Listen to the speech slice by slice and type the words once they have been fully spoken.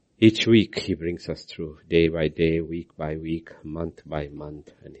Each week He brings us through, day by day, week by week, month by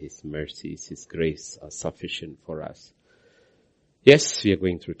month, and His mercies, His grace are sufficient for us. Yes, we are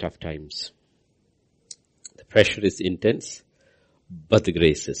going through tough times. The pressure is intense, but the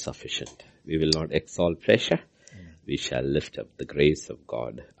grace is sufficient. We will not exalt pressure. We shall lift up the grace of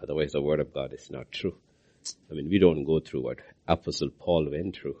God. Otherwise the word of God is not true. I mean, we don't go through what Apostle Paul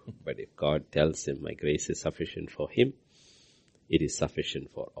went through, but if God tells him, my grace is sufficient for him, it is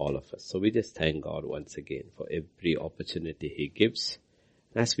sufficient for all of us. So we just thank God once again for every opportunity He gives.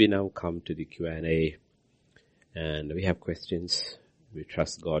 As we now come to the Q&A, and we have questions, we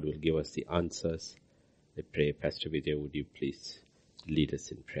trust God will give us the answers. I pray, Pastor Vijay, would you please lead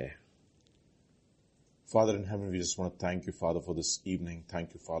us in prayer? Father in heaven, we just want to thank you, Father, for this evening.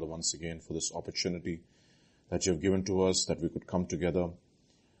 Thank you, Father, once again for this opportunity that you have given to us, that we could come together,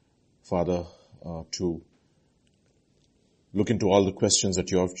 Father, to look into all the questions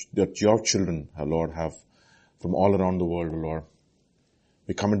that your children, Lord, have from all around the world, Lord.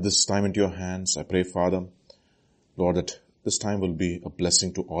 We commit this time into your hands. I pray, Father, Lord, that this time will be a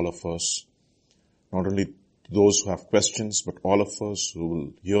blessing to all of us. Not only those who have questions, but all of us who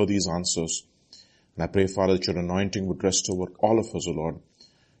will hear these answers. And I pray, Father, that your anointing would rest over all of us, O Lord.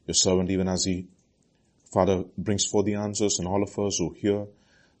 Your servant, even as he, Father, brings forth the answers, and all of us who hear,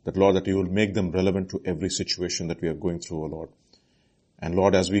 that, Lord, that you will make them relevant to every situation that we are going through, O Lord. And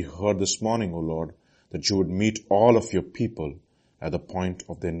Lord, as we heard this morning, O Lord, that you would meet all of your people at the point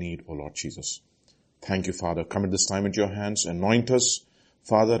of their need, O Lord Jesus. Thank you, Father. Commit this time into your hands. Anoint us,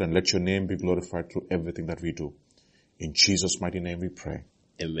 Father, and let your name be glorified through everything that we do. In Jesus' mighty name we pray.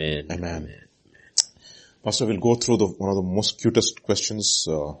 Amen. Amen. Amen. Pastor, we'll go through one of the most cutest questions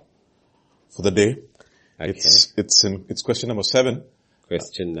for the day. Okay. It's question number 7.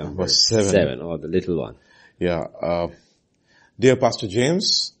 Question number 7, or the little one. Yeah. Dear Pastor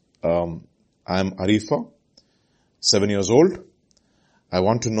James, I'm Arifa, 7 years old. I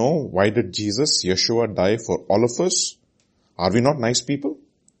want to know, why did Jesus, Yeshua, die for all of us? Are we not nice people?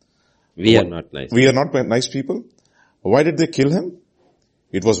 We are not nice. We are not nice people. Why did they kill him?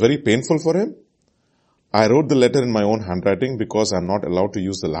 It was very painful for him. I wrote the letter in my own handwriting because I'm not allowed to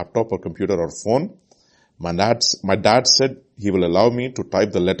use the laptop or computer or phone. My dad said he will allow me to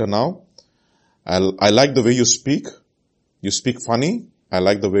type the letter now. I like the way you speak. You speak funny. I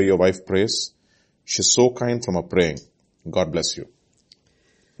like the way your wife prays. She's so kind from her praying. God bless you.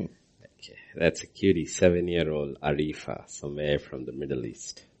 Okay, that's a cutie, 7-year-old Arifa, somewhere from the Middle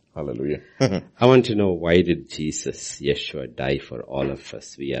East. Hallelujah. I want to know, why did Jesus, Yeshua, die for all of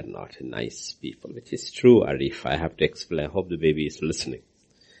us? We are not nice people. Which is true, Arifa. I have to explain. I hope the baby is listening.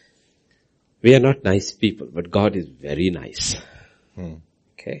 We are not nice people, but God is very nice.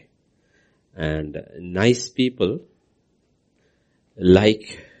 Okay? And nice people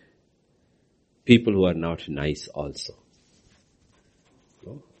like people who are not nice also.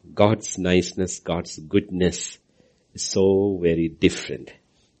 God's niceness, God's goodness is so very different.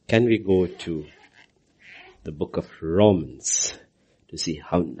 Can we go to the book of Romans to see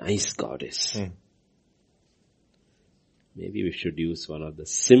how nice God is? Maybe we should use one of the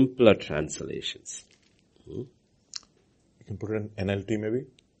simpler translations. You can put it in NLT maybe.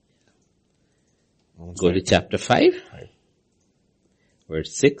 Go to chapter 5,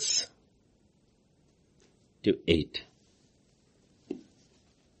 verse 6 to 8.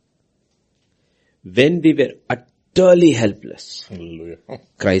 When we were utterly helpless, Hallelujah.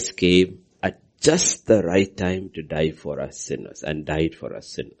 Christ came at just the right time to die for us sinners, and died for us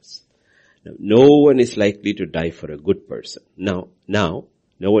sinners. Now, no one is likely to die for a good person. Now, no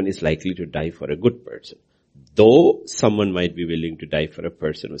one is likely to die for a good person. Though someone might be willing to die for a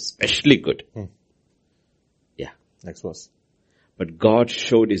person who's especially good. Yeah. Next verse. But God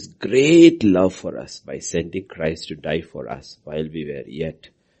showed His great love for us by sending Christ to die for us while we were yet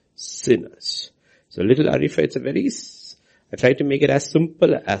sinners. So little Arifa, I try to make it as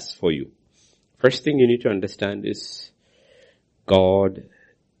simple as for you. First thing you need to understand is, God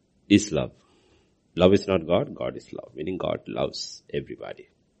is love. Love is not God, God is love. Meaning God loves everybody.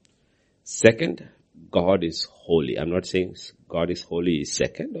 Second, God is holy. I'm not saying God is holy is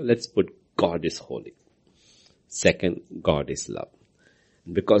second. Let's put God is holy. Second, God is love.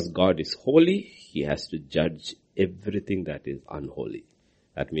 And because God is holy, He has to judge everything that is unholy.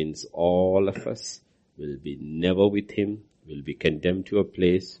 That means all of us will be never with Him, will be condemned to a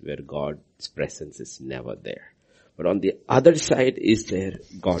place where God's presence is never there. But on the other side is there,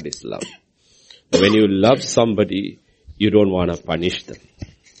 God is love. When you love somebody, you don't want to punish them.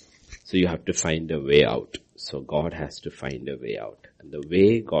 So you have to find a way out. So God has to find a way out. And the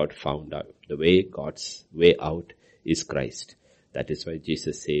way God found out, the way God's way out is Christ. That is why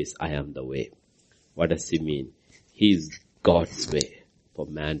Jesus says, I am the way. What does he mean? He is God's way for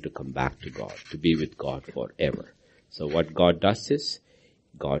man to come back to God, to be with God forever. So what God does is,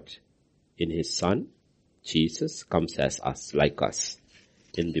 God in his Son, Jesus, comes as us, like us,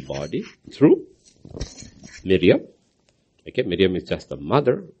 in the body through Miriam. Okay, Miriam is just the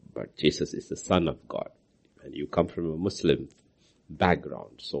mother, but Jesus is the Son of God. And you come from a Muslim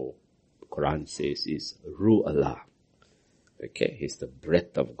background, so the Quran says is Ruh Allah. Okay, he's the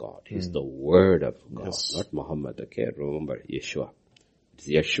breath of God. He's the word of God, not Muhammad. Okay, remember Yeshua. It's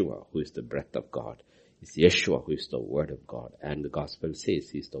Yeshua who is the breath of God. It's Yeshua who is the word of God. And the gospel says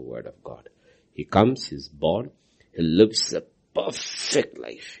he's the word of God. He comes, he's born, he lives a perfect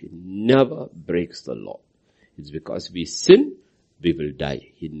life. He never breaks the law. It's because we sin, we will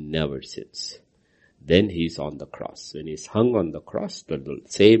die. He never sins. Then he's on the cross. When he's hung on the cross, the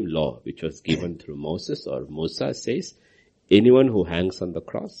same law which was given through Moses or Musa says, anyone who hangs on the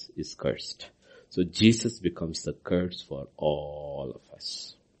cross is cursed. So Jesus becomes the curse for all of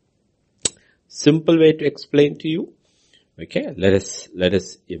us. Simple way to explain to you. Okay, let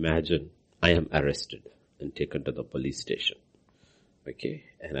us imagine I am arrested and taken to the police station. Okay,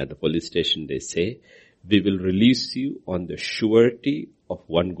 and at the police station they say, we will release you on the surety of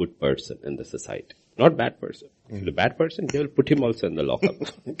one good person in the society. Not bad person. If the bad person, they will put him also in the lockup.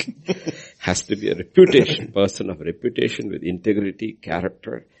 Has to be a person of reputation with integrity,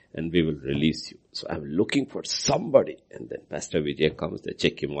 character, and we will release you. So I'm looking for somebody. And then Pastor Vijay comes, they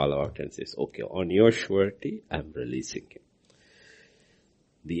check him all out and says, okay, on your surety, I'm releasing him.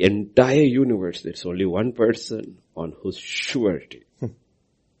 The entire universe, there's only one person on whose surety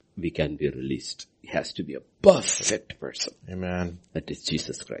we can be released. He has to be a perfect person. Amen. That is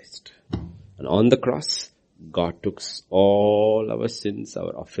Jesus Christ. And on the cross, God took all our sins,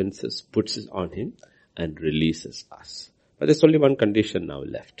 our offenses, puts it on him and releases us. But there's only one condition now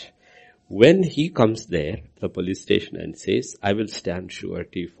left. When he comes there, the police station, and says, I will stand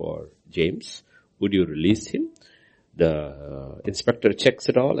surety for James, would you release him? The inspector checks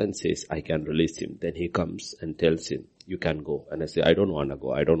it all and says, I can release him. Then he comes and tells him, you can go. And I say, I don't want to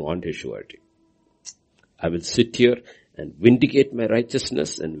go. I don't want his surety. I will sit here and vindicate my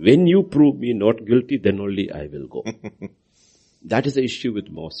righteousness, and when you prove me not guilty, then only I will go. That is the issue with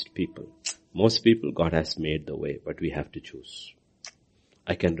most people. Most people, God has made the way, but we have to choose.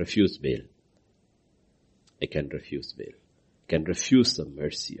 I can refuse bail. I can refuse bail. I can refuse the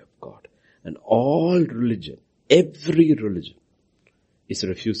mercy of God. And all religion, every religion, is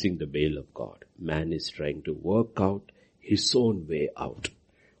refusing the bail of God. Man is trying to work out his own way out.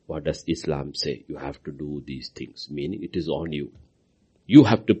 What does Islam say? You have to do these things, meaning it is on you. You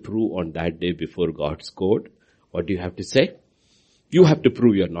have to prove on that day before God's court. What do you have to say? You have to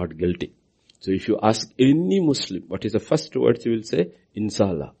prove you are not guilty. So if you ask any Muslim, what is the first words you will say?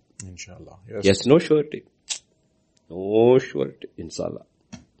 Inshallah. Inshallah. Yes. Yes, no surety. No surety. Inshallah.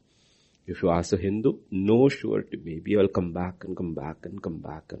 If you ask a Hindu, no surety. Maybe I will come back and come back and come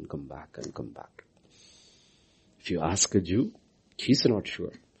back and come back and come back. If you ask a Jew, he's not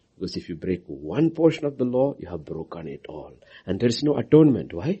sure. Because if you break one portion of the law, you have broken it all. And there is no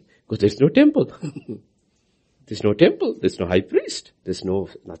atonement. Why? Because there is no temple. There's no temple. There's no high priest. There's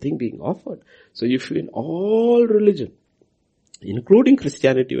nothing being offered. So if you in all religion, including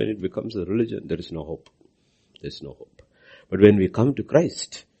Christianity, when it becomes a religion, there is no hope. There's no hope. But when we come to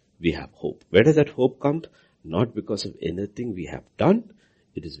Christ, we have hope. Where does that hope come? Not because of anything we have done.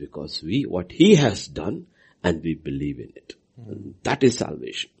 It is because what He has done, and we believe in it. And that is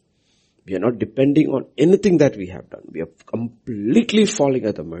salvation. We are not depending on anything that we have done. We are completely falling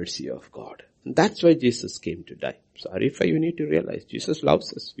at the mercy of God. And that's why Jesus came to die. So Arifa, you need to realize Jesus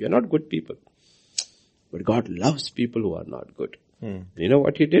loves us. We are not good people. But God loves people who are not good. And you know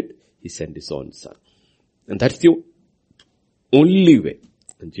what He did? He sent His own Son. And that's the only way.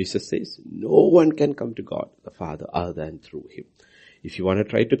 And Jesus says, no one can come to God, the Father, other than through Him. If you want to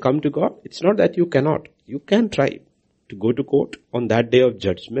try to come to God, it's not that you cannot. You can try to go to court on that day of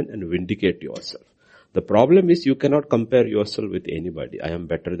judgment and vindicate yourself. The problem is you cannot compare yourself with anybody. I am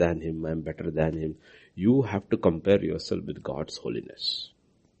better than him. I am better than him. You have to compare yourself with God's holiness.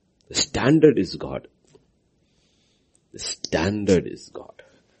 The standard is God. The standard is God.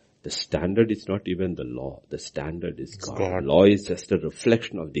 The standard is not even the law. The standard is God. The law is just a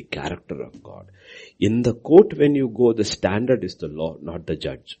reflection of the character of God. In the court when you go, the standard is the law, not the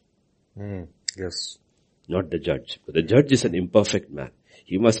judge. Yes. Not the judge. But the judge is an imperfect man.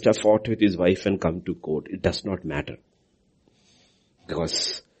 He must have fought with his wife and come to court. It does not matter.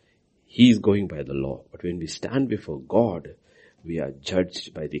 Because he is going by the law. But when we stand before God, we are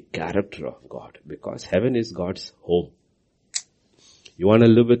judged by the character of God. Because heaven is God's home. You want to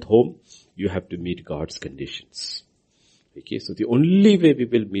live at home? You have to meet God's conditions. Okay, so the only way we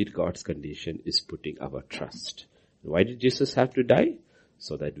will meet God's condition is putting our trust. Why did Jesus have to die?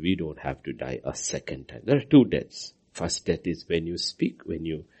 So that we don't have to die a second time. There are two deaths. First death is when you speak, when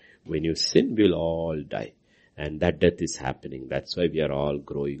you sin, we'll all die. And that death is happening. That's why we are all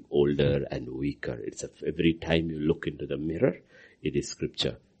growing older and weaker. Every time you look into the mirror, it is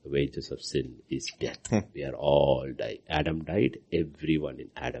scripture. The wages of sin is death. We are all dying. Adam died. Everyone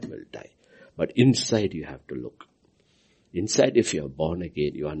in Adam will die. But inside you have to look. Inside, if you are born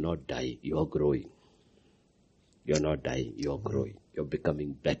again, you are not dying. You are growing. You are not dying. You are growing. You're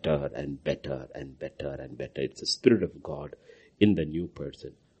becoming better and better and better and better. It's the Spirit of God in the new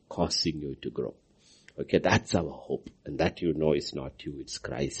person causing you to grow. Okay, that's our hope. And that you know is not you, it's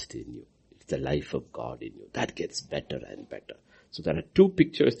Christ in you. It's the life of God in you. That gets better and better. So there are two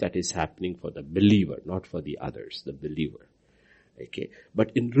pictures that is happening for the believer, not for the others, the believer. Okay,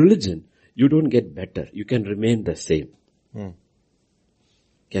 but in religion, you don't get better. You can remain the same.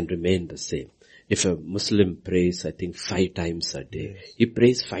 Can remain the same. If a Muslim prays, I think 5 times a day, he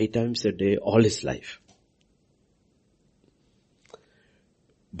prays 5 times a day all his life.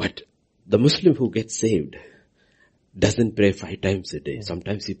 But the Muslim who gets saved doesn't pray 5 times a day.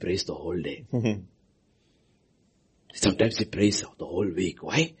 Sometimes he prays the whole day. Sometimes he prays the whole week.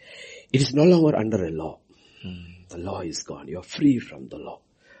 Why? It is no longer under a law. The law is gone. You are free from the law.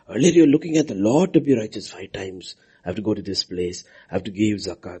 Earlier you were looking at the law to be righteous 5 times. I have to go to this place. I have to give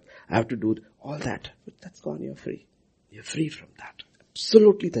zakat. I have to do all that. But that's gone. You're free. You're free from that.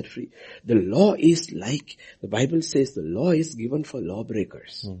 Absolutely that free. The law is like, the Bible says the law is given for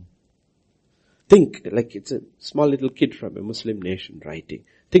lawbreakers. Think like it's a small little kid from a Muslim nation writing.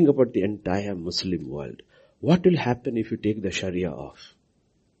 Think about the entire Muslim world. What will happen if you take the Sharia off?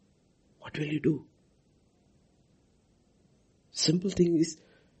 What will you do? Simple thing is,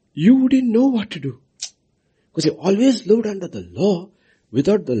 you wouldn't know what to do. Because you always lived under the law.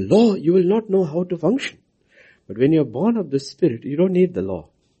 Without the law, you will not know how to function. But when you're born of the Spirit, you don't need the law.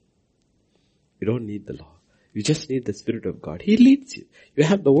 You don't need the law. You just need the Spirit of God. He leads you. You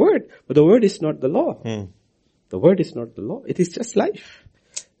have the Word, but the Word is not the law. The Word is not the law. It is just life.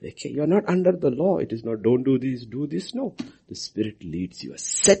 Okay, you're not under the law. It is not don't do this, do this. No. The Spirit leads you.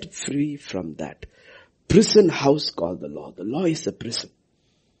 Set free from that prison house called the law. The law is a prison.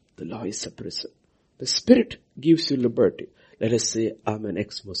 The law is a prison. The Spirit gives you liberty. Let us say I'm an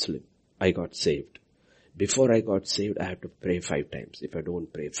ex-Muslim. I got saved. Before I got saved, I have to pray 5 times. If I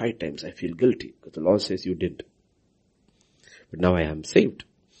don't pray 5 times, I feel guilty because the law says you didn't. But now I am saved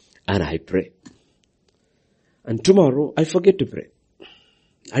and I pray. And tomorrow I forget to pray.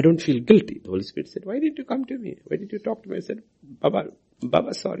 I don't feel guilty. The Holy Spirit said, why didn't you come to me? Why did you talk to me? I said,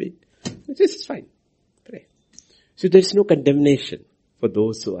 Baba, sorry. This is fine. Pray. So there is no condemnation for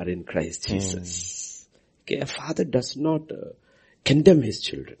those who are in Christ Jesus. Okay, a father does not condemn his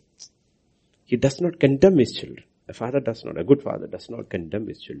children. He does not condemn his children. A good father does not condemn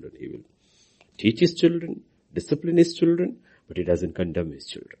his children. He will teach his children, discipline his children, but he doesn't condemn his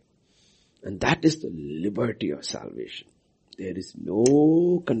children. And that is the liberty of salvation. There is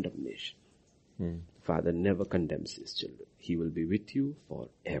no condemnation. Father never condemns his children. He will be with you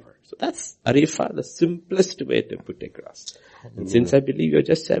forever. So that's Arifa, the simplest way to put across. And since I believe you're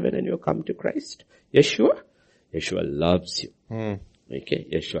just 7 and you come to Christ, Yeshua loves you. Okay,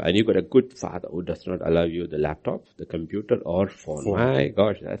 Yeshua. And you got a good father who does not allow you the laptop, the computer or phone. My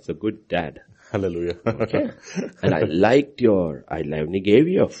gosh, that's a good dad. Hallelujah. Okay. And I liked when he gave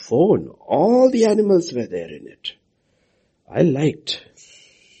you a phone, all the animals were there in it. I liked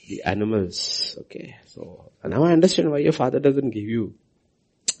the animals. Okay. So now I understand why your father doesn't give you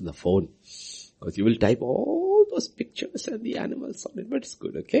the phone. Because you will type all those pictures and the animals on it. But it's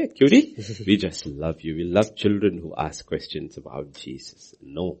good. Okay. Cutie? We just love you. We love children who ask questions about Jesus.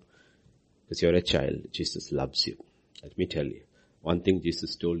 No. Because you're a child. Jesus loves you. Let me tell you. One thing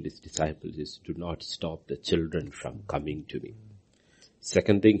Jesus told his disciples is, do not stop the children from coming to me.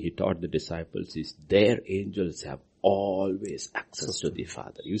 Second thing he taught the disciples is, their angels have always access to the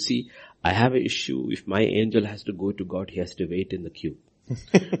Father. You see, I have an issue. If my angel has to go to God, he has to wait in the queue.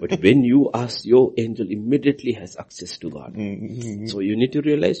 But when you ask, your angel immediately has access to God. So you need to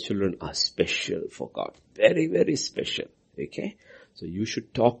realize children are special for God. Very, very special. Okay? So you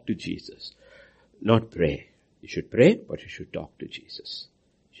should talk to Jesus. Not pray. You should pray, but you should talk to Jesus.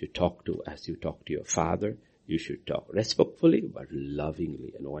 You should as you talk to your Father, you should talk respectfully, but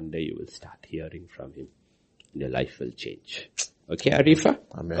lovingly. And one day you will start hearing from him. And your life will change. Okay, Arifa?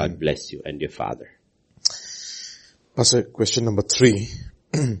 Amen. God bless you and your father. Pastor, question number 3.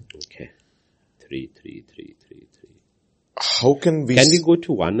 Okay. 3. how can we... Can we go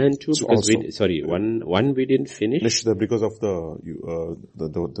to 1 and 2? So Because also- one we didn't finish. Finish that because of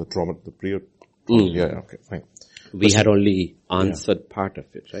the trauma, the period. Yeah, okay, fine. We had only answered part of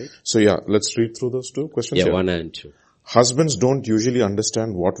it, right? So yeah, let's read through those two questions. Yeah, here. 1 and 2. Husbands don't usually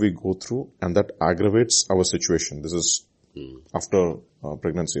understand what we go through, and that aggravates our situation. This is after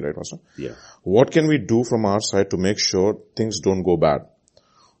pregnancy, right, Pastor? Yeah. What can we do from our side to make sure things don't go bad?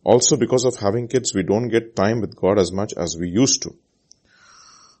 Also, because of having kids, we don't get time with God as much as we used to.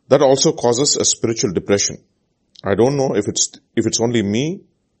 That also causes a spiritual depression. I don't know if it's only me,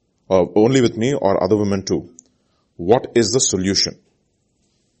 or only with me, or other women too. What is the solution?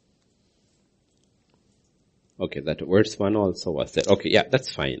 Okay, that verse 1 also was there. Okay, yeah,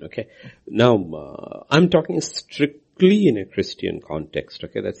 that's fine, okay. Now, I'm talking strictly in a Christian context,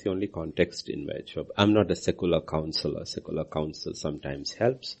 okay. That's the only context in which I'm not a secular counselor. Secular counsel sometimes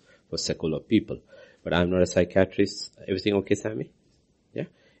helps for secular people. But I'm not a psychiatrist. Everything okay, Sammy? Yeah?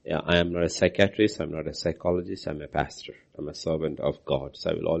 Yeah, I am not a psychiatrist. I'm not a psychologist. I'm a pastor. I'm a servant of God.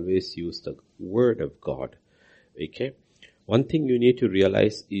 So I will always use the word of God. Okay? One thing you need to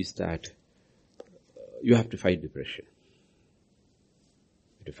realize is that you have to fight depression.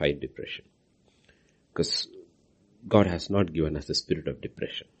 To fight depression. Because God has not given us the spirit of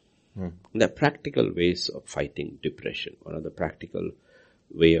depression. There are practical ways of fighting depression. One of the practical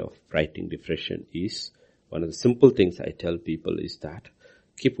way of fighting depression is, one of the simple things I tell people is that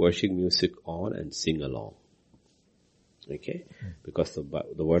keep worship music on and sing along. Okay? Because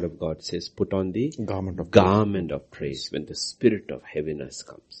the word of God says, put on the garment of praise when the spirit of heaviness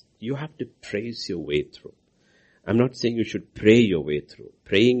comes. You have to praise your way through. I'm not saying you should pray your way through.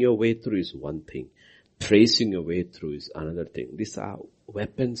 Praying your way through is one thing. Praising your way through is another thing. These are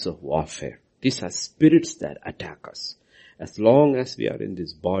weapons of warfare. These are spirits that attack us. As long as we are in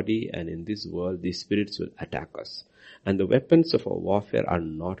this body and in this world, these spirits will attack us. And the weapons of our warfare are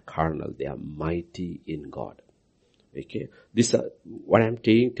not carnal. They are mighty in God. Okay? These are, what I'm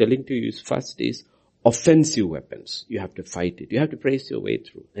telling to you is, first is offensive weapons. You have to fight it. You have to praise your way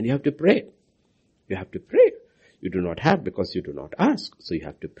through. And you have to pray. You have to pray. You do not have because you do not ask. So you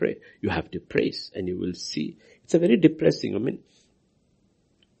have to pray. You have to praise. And you will see. It's a very depressing,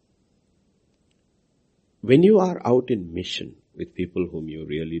 when you are out in mission with people whom you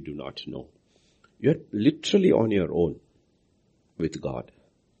really do not know, you're literally on your own with God.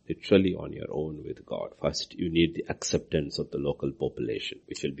 Literally on your own with God. First, you need the acceptance of the local population,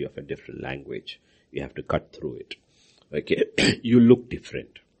 which will be of a different language. You have to cut through it. Okay, you look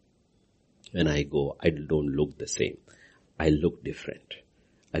different. When I go, I don't look the same. I look different.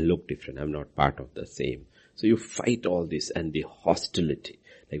 I'm not part of the same. So you fight all this and the hostility.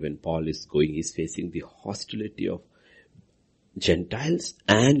 Like when Paul is going, he's facing the hostility of Gentiles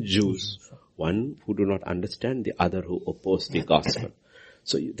and Jews. One who do not understand, the other who oppose the gospel.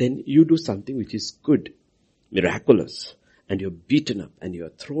 So then you do something which is good, miraculous, and you're beaten up and you're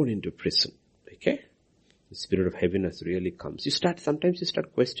thrown into prison. Okay? The spirit of heaviness really comes. Sometimes you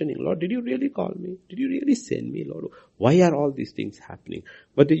start questioning, Lord, did you really call me? Did you really send me, Lord? Why are all these things happening?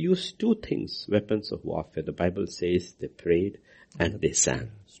 But they use two things, weapons of warfare. The Bible says they prayed and they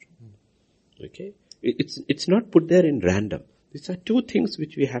sang. Okay? It's not put there in random. These are two things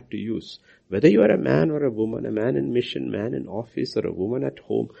which we have to use. Whether you are a man or a woman, a man in mission, man in office, or a woman at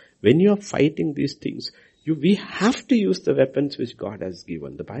home, when you are fighting these things, we have to use the weapons which God has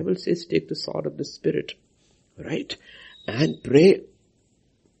given. The Bible says take the sword of the Spirit, right? And pray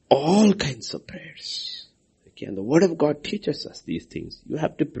all kinds of prayers. Okay, and the Word of God teaches us these things. You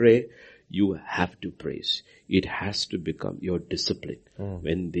have to pray, you have to praise. It has to become your discipline.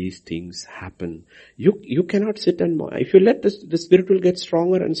 When these things happen, you cannot sit and mourn. If you let the spirit will get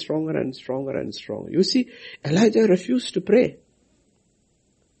stronger and stronger and stronger and stronger. You see, Elijah refused to pray.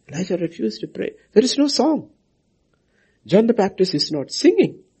 There is no song. John the Baptist is not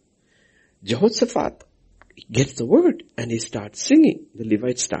singing. Jehoshaphat gets the word and he starts singing. The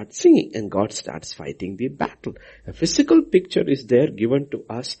Levites start singing and God starts fighting the battle. A physical picture is there given to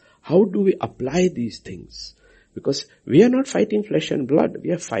us. How do we apply these things? Because we are not fighting flesh and blood.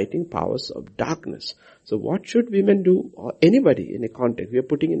 We are fighting powers of darkness. So what should women do, or anybody in a context? We are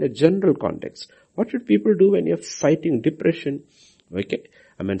putting in a general context. What should people do when you're fighting depression? Okay.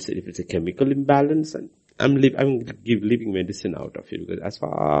 Say if it's a chemical imbalance, and I'm leaving medicine out of it, because as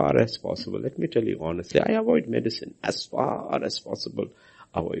far as possible, let me tell you honestly, I avoid medicine. As far as possible,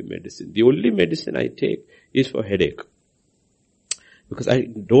 avoid medicine. The only medicine I take is for headache. Because I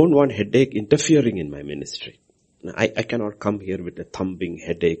don't want headache interfering in my ministry. I cannot come here with a thumping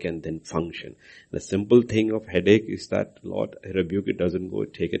headache and then function. The simple thing of headache is that, Lord, I rebuke it, doesn't go,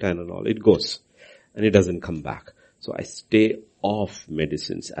 take it and all, it goes. And it doesn't come back. So I stay off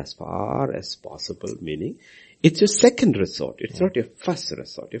medicines as far as possible, meaning it's your second resort. It's not your first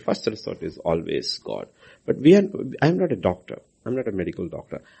resort. Your first resort is always God. But I'm not a doctor. I'm not a medical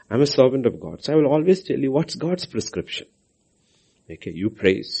doctor. I'm a servant of God. So I will always tell you what's God's prescription. Okay, you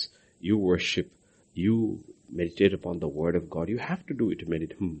praise, you worship, you meditate upon the word of God. You have to do it.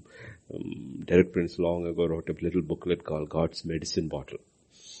 Meditate. Derek Prince long ago wrote a little booklet called God's Medicine Bottle.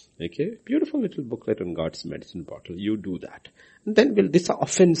 Okay, beautiful little booklet on God's medicine bottle. You do that. And then these are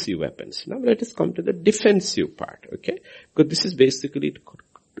offensive weapons. Now let us come to the defensive part, okay? Because this is basically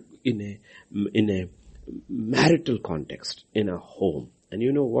in a marital context, in a home. And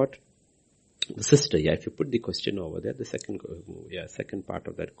you know what? The sister, if you put the question over there, the second part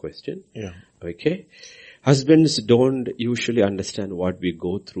of that question. Yeah. Okay. Husbands don't usually understand what we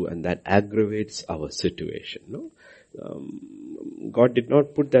go through, and that aggravates our situation, no? God did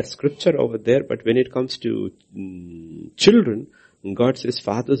not put that scripture over there, but when it comes to children, God says,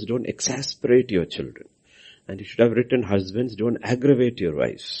 fathers, don't exasperate your children. And he should have written, husbands, don't aggravate your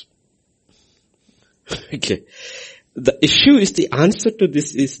wives. Okay. The issue is, the answer to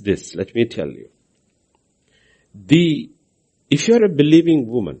this is this. Let me tell you. If you are a believing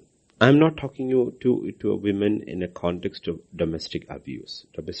woman, I'm not talking to a woman in a context of domestic abuse.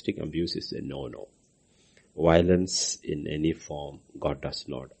 Domestic abuse is a no-no. Violence in any form, God does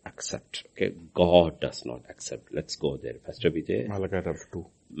not accept. Okay, God does not accept. Let's go there. Pastor Vijay. Malachi chapter 2.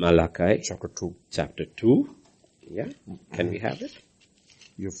 Malachi chapter 2. Chapter 2. Yeah. Can we have it?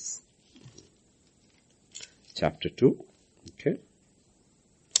 Chapter 2. Okay.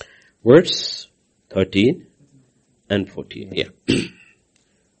 Verse 13 and 14. Yeah.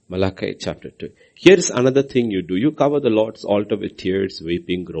 Malachi chapter 2. Here is another thing you do. You cover the Lord's altar with tears,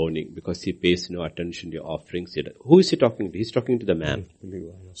 weeping, groaning, because he pays no attention to your offerings. Who is he talking to? He's talking to the man.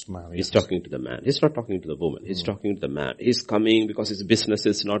 He's talking to the man. He's not talking to the woman. He's talking to the man. He's coming because his business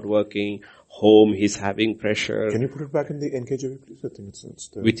is not working. Home, he's having pressure. Can you put it back in the NKJV, please? I think it's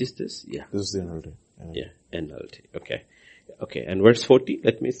the... Which is this? Yeah. This is the NLT. Yeah, NLT. Okay. Okay, and verse 40,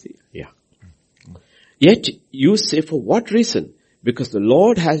 let me see. Yeah. Yet you say, for what reason? Because the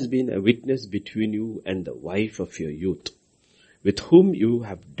Lord has been a witness between you and the wife of your youth, with whom you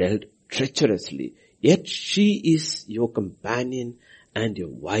have dealt treacherously. Yet she is your companion and your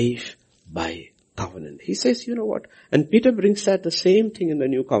wife by covenant. He says, you know what? And Peter brings that the same thing in the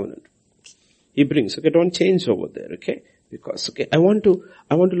new covenant. He brings, okay, don't change over there, okay? Because, okay, I want to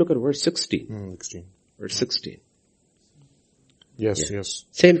look at verse 16. 16. Verse 16. Yes, yeah. Yes.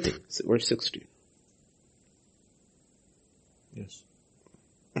 Same thing, verse 16. Yes.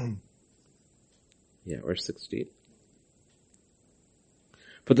 Yeah, verse 16.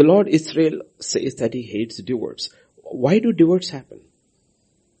 For the Lord Israel says that he hates divorce. Why do divorce happen?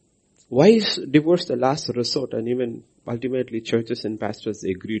 Why is divorce the last resort, and even ultimately churches and pastors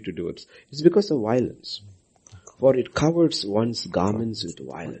agree to divorce? It's because of violence. For it covers one's garments with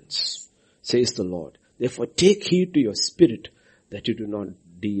violence, says the Lord. Therefore take heed to your spirit that you do not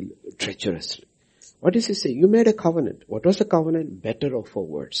deal treacherously. What does he say? You made a covenant. What was the covenant? Better off for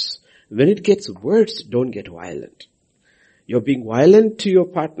worse. When it gets worse, don't get violent. You're being violent to your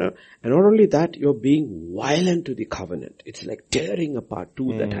partner, and not only that, you're being violent to the covenant. It's like tearing apart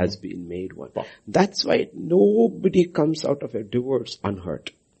two that has been made one. That's why nobody comes out of a divorce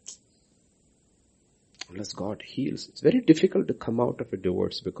unhurt. Unless God heals. It's very difficult to come out of a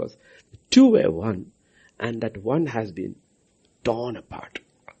divorce because the two were one, and that one has been torn apart.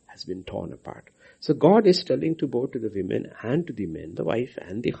 So God is telling to both to the women and to the men, the wife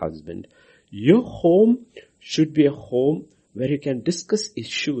and the husband, your home should be a home where you can discuss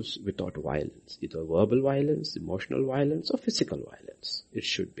issues without violence, either verbal violence, emotional violence, or physical violence. It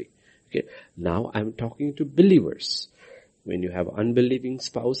should be. Okay. Now I'm talking to believers. When you have unbelieving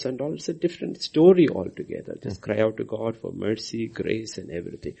spouse and all, it's a different story altogether. Just cry out to God for mercy, grace, and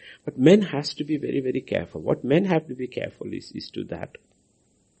everything. But men has to be very, very careful. What men have to be careful is to that.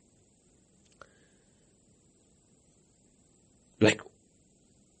 Like,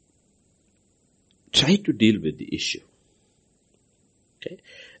 try to deal with the issue. Okay?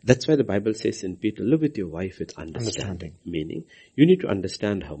 That's why the Bible says in Peter, live with your wife with understanding. Meaning, you need to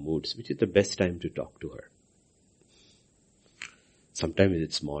understand her moods, which is the best time to talk to her. Sometimes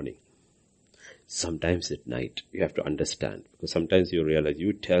it's morning. Sometimes at night. You have to understand. Because sometimes you realize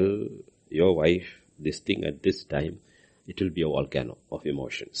you tell your wife this thing at this time, it will be a volcano of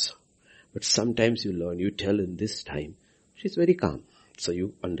emotions. But sometimes you learn, you tell in this time, she's very calm. So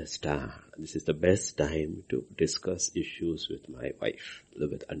you understand. This is the best time to discuss issues with my wife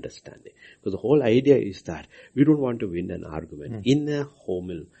with understanding. Because the whole idea is that we don't want to win an argument. In a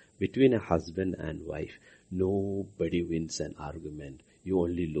home between a husband and wife, Nobody wins an argument. You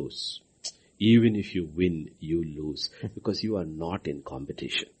only lose. Even if you win, you lose. Because you are not in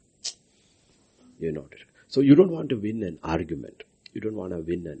competition. You're not. So you don't want to win an argument. You don't want to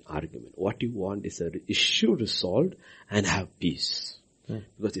win an argument. What you want is an issue resolved and have peace.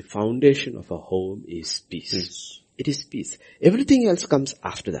 Because the foundation of a home is peace. It is peace. Everything else comes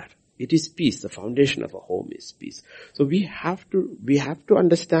after that. It is peace. The foundation of a home is peace. So we have to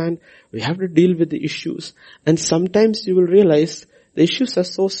understand, we have to deal with the issues, and sometimes you will realize the issues are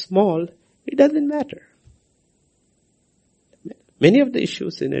so small, it doesn't matter. Many of the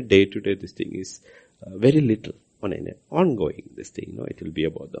issues in a day-to-day, this thing is very little. On an ongoing, this thing, it will be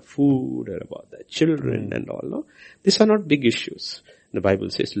about the food or about the children and all, no? These are not big issues. The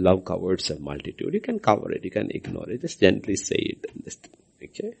Bible says love covers a multitude. You can cover it, you can ignore it, just gently say it.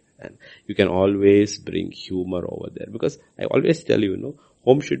 Okay? And you can always bring humor over there. Because I always tell you,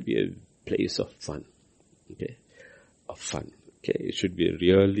 home should be a place of fun. Okay? Of fun. Okay? It should be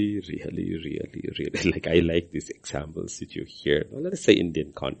really, like I like these examples that you hear. Well, let us say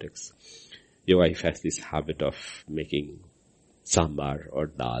Indian context. Your wife has this habit of making sambar or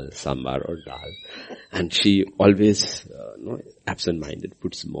dal, and she always, absent-minded,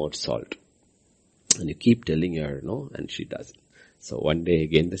 puts more salt. And you keep telling her, and she doesn't. So one day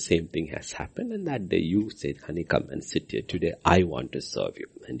again the same thing has happened, and that day you said, honey, come and sit here. Today I want to serve you.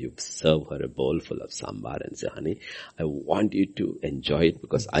 And you serve her a bowl full of sambar and say, honey, I want you to enjoy it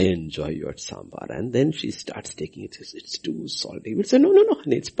because I enjoy your sambar. And then she starts taking it, says, it's too salty. You will say, no,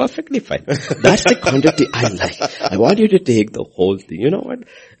 honey, it's perfectly fine. That's the quantity I like. I want you to take the whole thing. You know what?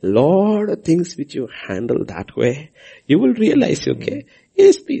 Lot of things which you handle that way, you will realize, okay, it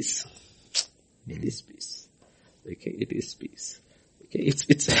is peace. It is peace. Okay, it is peace. Okay,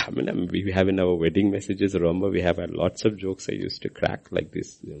 we have in our wedding messages, remember, we have had lots of jokes I used to crack like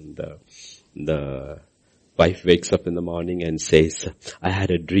this. The wife wakes up in the morning and says, I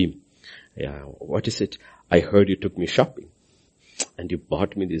had a dream. Yeah, what is it? I heard you took me shopping. And you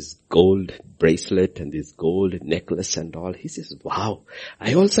bought me this gold bracelet and this gold necklace and all. He says, wow,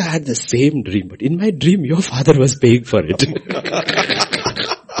 I also had the same dream, but in my dream your father was paying for it.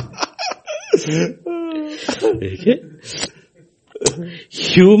 Okay?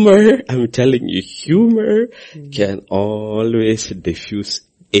 Humor, I'm telling you, humor can always diffuse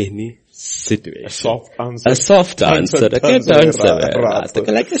any situation. A soft answer.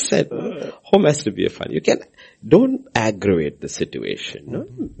 Okay, like I said, home has to be a fun. Don't aggravate the situation. No?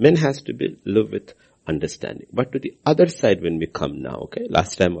 Men has to live with understanding. But to the other side when we come now, okay,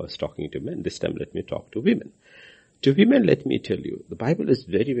 last time I was talking to men, this time let me talk to women. To women, let me tell you, the Bible is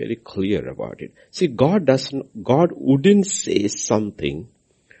very, very clear about it. See, God wouldn't say something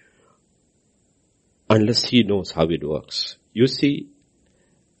unless He knows how it works. You see,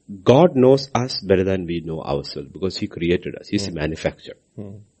 God knows us better than we know ourselves because He created us. He's the manufacturer.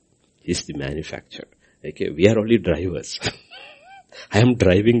 He's the manufacturer. Okay, we are only drivers. I am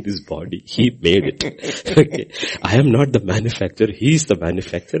driving this body. He made it. Okay. I am not the manufacturer. He is the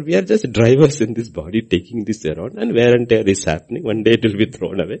manufacturer. We are just drivers in this body taking this around, and wear and tear is happening. One day it will be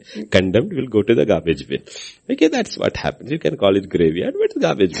thrown away, condemned, will go to the garbage bin. Okay, that's what happens. You can call it graveyard, but it's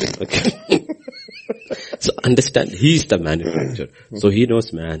garbage bin. Okay. So understand, He is the manufacturer. So He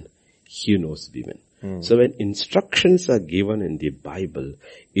knows man. He knows women. So when instructions are given in the Bible,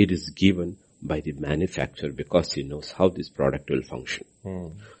 it is given by the manufacturer because he knows how this product will function.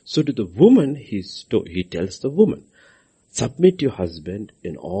 So to the woman, he tells the woman, submit your husband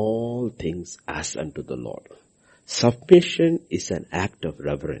in all things as unto the Lord. Submission is an act of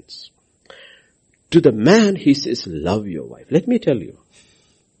reverence. To the man, he says, love your wife. Let me tell you.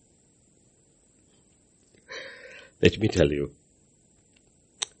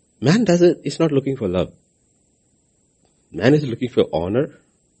 Man is not looking for love. Man is looking for honor.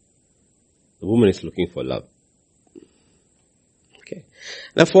 The woman is looking for love. Okay.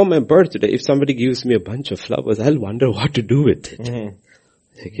 Now for my birthday, if somebody gives me a bunch of flowers, I'll wonder what to do with it.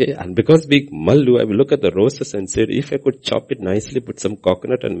 Okay. And because being Mallu, I will look at the roses and say, if I could chop it nicely, put some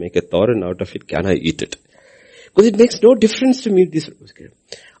coconut and make a thoran out of it, can I eat it? Because it makes no difference to me. Okay.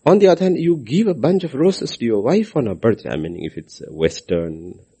 On the other hand, you give a bunch of roses to your wife on her birthday. I mean, if it's a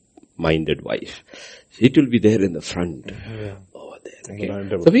Western-minded wife, it will be there in the front. Over there. Okay.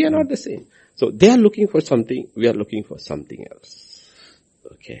 So we are not the same. So they are looking for something, we are looking for something else.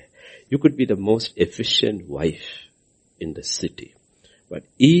 Okay. You could be the most efficient wife in the city. But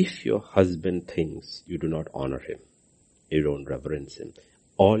if your husband thinks you do not honor him, you don't reverence him,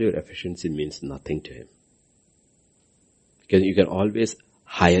 all your efficiency means nothing to him. Because you can always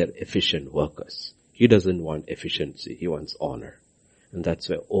hire efficient workers. He doesn't want efficiency, he wants honor. And that's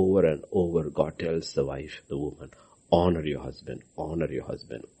why over and over God tells the wife, the woman, honor your husband, honor your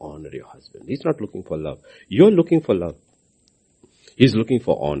husband, honor your husband. He's not looking for love. You're looking for love. He's looking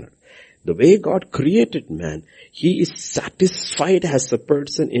for honor. The way God created man, he is satisfied as a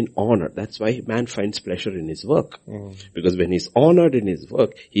person in honor. That's why man finds pleasure in his work. Because when he's honored in his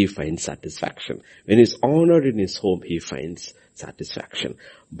work, he finds satisfaction. When he's honored in his home, he finds satisfaction.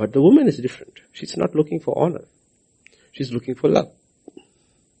 But the woman is different. She's not looking for honor. She's looking for love.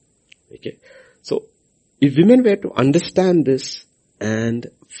 Okay. So, if women were to understand this and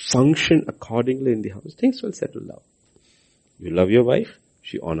function accordingly in the house, things will settle down. You love your wife,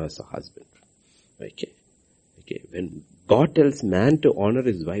 she honors her husband. Okay. Okay. When God tells man to honor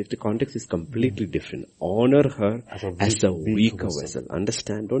his wife, the context is completely different. Honor her as a weaker vessel.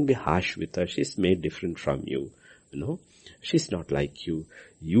 Understand? Don't be harsh with her. She's made different from you. You know? She's not like you.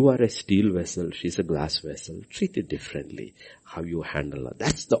 You are a steel vessel. She's a glass vessel. Treat it differently. How you handle her.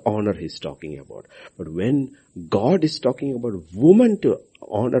 That's the honor he's talking about. But when God is talking about woman to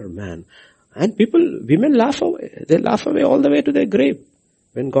honor man, and women laugh away. They laugh away all the way to their grave.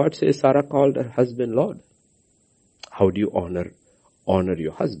 When God says Sarah called her husband Lord. How do you honor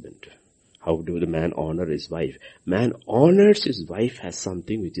your husband? How do the man honor his wife? Man honors his wife as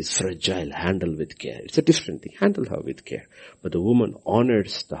something which is fragile, handle with care. It's a different thing. Handle her with care. But the woman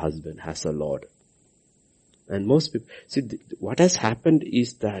honors the husband as a Lord. And most people, see, what has happened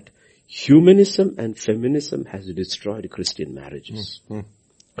is that humanism and feminism has destroyed Christian marriages.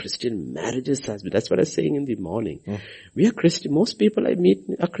 Christian marriages that's what I was saying in the morning. We are Christian. Most people I meet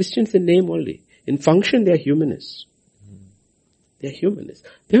are Christians in name only. In function, they are humanists. They are humanists.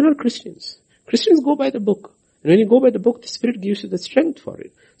 They are not Christians. Christians go by the book. And when you go by the book, the Spirit gives you the strength for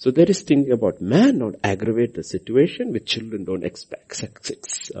it. So there is thinking about man, not aggravate the situation with children, don't exasperate.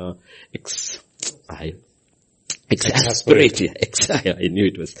 I knew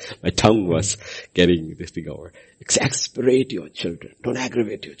it was, my tongue was getting this thing over. Exasperate your children. Don't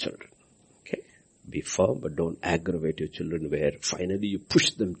aggravate your children. Okay? Be firm, but don't aggravate your children where finally you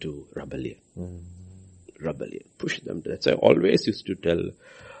push them to rebellion. Rebellion. Push them to, that's why I always used to tell,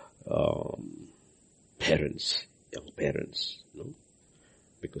 parents, young parents, you know,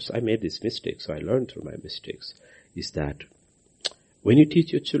 because I made this mistake, so I learned through my mistakes, is that when you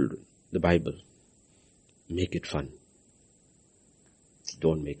teach your children the Bible, make it fun.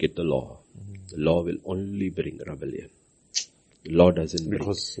 Don't make it the law. The law will only bring rebellion. The law doesn't bring.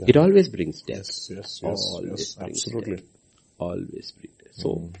 It always brings death. Always brings absolutely. Death. Always brings death.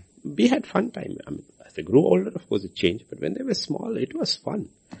 So, we had fun time. I mean, as they grew older, of course it changed, but when they were small, it was fun.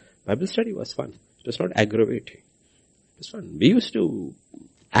 Bible study was fun. It was not aggravating. It was fun. We used to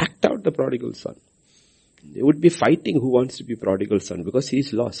act out the prodigal son. They would be fighting who wants to be prodigal son because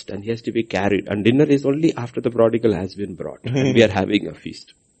he's lost and he has to be carried. And dinner is only after the prodigal has been brought. And we are having a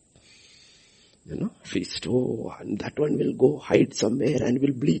feast. You know, feast. Oh, and that one will go hide somewhere and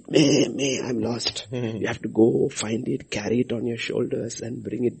will bleat. I'm lost. You have to go find it, carry it on your shoulders and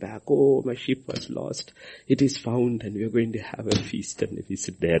bring it back. Oh, my sheep was lost. It is found and we are going to have a feast and we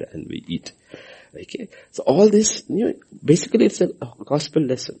sit there and we eat. Okay. So all this, you know, basically it's a gospel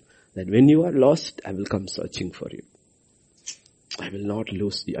lesson. That when you are lost, I will come searching for you. I will not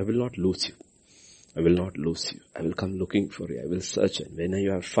lose you. I will not lose you. I will not lose you. I will come looking for you. I will search. And when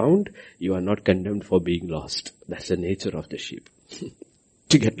you are found, you are not condemned for being lost. That's the nature of the sheep.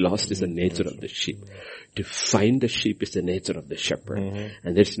 To get lost is the nature of the sheep. To find the sheep is the nature of the shepherd.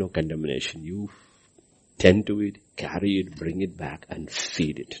 And there's no condemnation. You tend to it, carry it, bring it back, and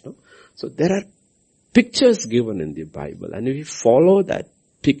feed it. No? So there are pictures given in the Bible. And if you follow that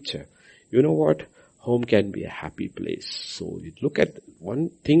picture, you know what? Home can be a happy place. So you look at one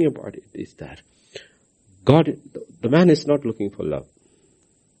thing about it is that God, the man is not looking for love.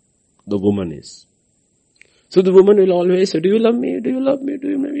 The woman is. So the woman will always say, do you love me? Do you love me? Do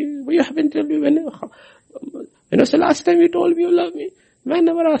you love me? Well, you haven't told me when was the last time you told me you love me? Man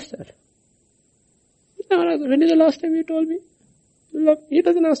never asked that. Never asked that. When is the last time you told me you love me? He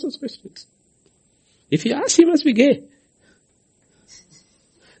doesn't ask those questions. If he asks, he must be gay.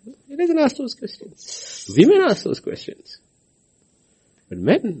 He doesn't ask those questions. Women ask those questions. But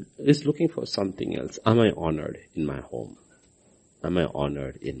men is looking for something else. Am I honored in my home? Am I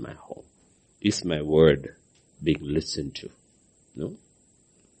honored in my home? Is my word being listened to? No?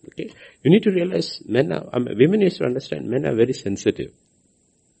 Okay. You need to realize women need to understand men are very sensitive.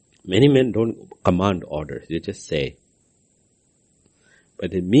 Many men don't command orders. They just say.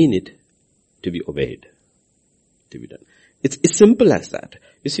 But they mean it to be obeyed. To be done. It's simple as that.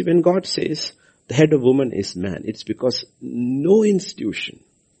 You see, when God says the head of woman is man, it's because no institution,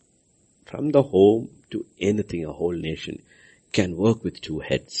 from the home to anything, a whole nation, can work with two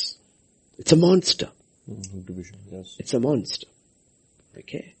heads. It's a monster. Division, yes. It's a monster.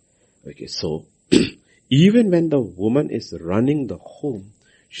 Okay, so even when the woman is running the home,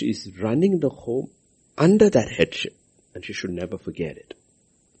 she is running the home under that headship, and she should never forget it.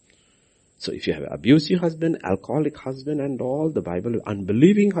 So if you have an abusive husband, alcoholic husband and all, the Bible,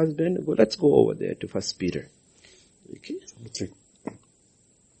 unbelieving husband, well, let's go over there to 1 Peter. Okay?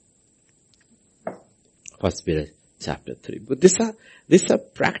 1 Peter chapter 3. But these are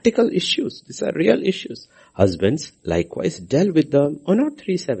practical issues. These are real issues. Husbands likewise deal with them, not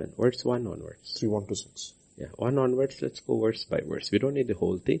 3:7, verse 1 onwards. 3:1-6. Yeah, 1 onwards, let's go verse by verse. We don't need the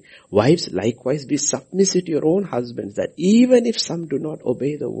whole thing. Wives likewise be submissive to your own husbands, that even if some do not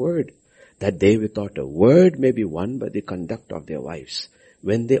obey the word, that they without a word may be won by the conduct of their wives,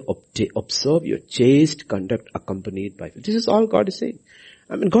 when they observe your chaste conduct accompanied by faith. This is all God is saying.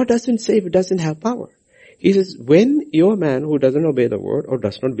 I mean, God doesn't say if it doesn't have power. He says, when you're a man who doesn't obey the word or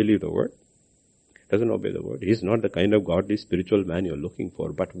does not believe the word, doesn't obey the word, he's not the kind of godly spiritual man you're looking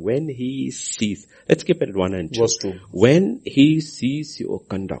for. But when he sees, let's keep it at 1 and 2. Verse 2. When he sees your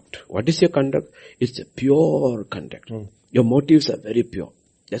conduct, what is your conduct? It's a pure conduct. Your motives are very pure.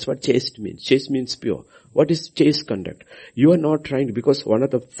 That's what chaste means. Chaste means pure. What is chaste conduct? You are not trying to, because one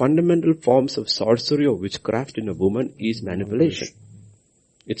of the fundamental forms of sorcery or witchcraft in a woman is manipulation.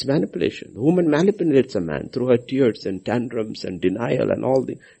 It's manipulation. The woman manipulates a man through her tears and tantrums and denial and all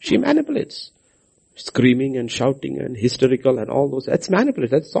the, she manipulates. Screaming and shouting and hysterical and all those, that's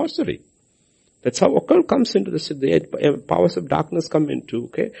manipulation, that's sorcery. That's how occult comes into the powers of darkness come into,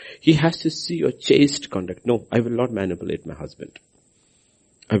 okay? He has to see your chaste conduct. No, I will not manipulate my husband.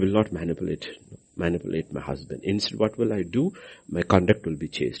 I will not manipulate my husband. Instead, what will I do? My conduct will be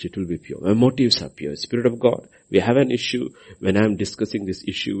chaste. It will be pure. My motives are pure. Spirit of God, we have an issue. When I am discussing this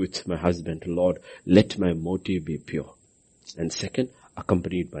issue with my husband, Lord, let my motive be pure. And second,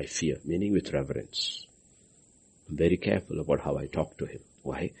 accompanied by fear, meaning with reverence. I'm very careful about how I talk to him.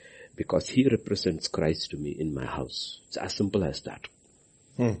 Why? Because he represents Christ to me in my house. It's as simple as that.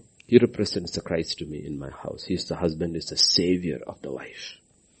 He represents the Christ to me in my house. The husband is the savior of the wife.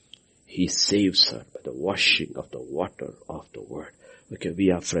 He saves her by the washing of the water of the word. Okay, we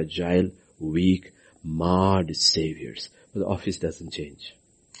are fragile, weak, marred saviors. But the office doesn't change.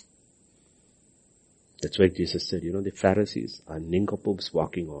 That's why Jesus said, the Pharisees are nincompoops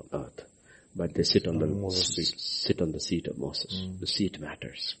walking on earth, but they sit on the seat of Moses. The seat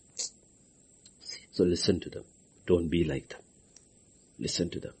matters. So listen to them. Don't be like them. Listen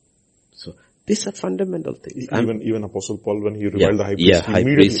to them. So these are fundamental things. Even Apostle Paul, when he reviled the high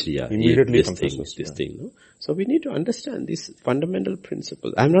priest, immediately confesses this thing. No? So we need to understand these fundamental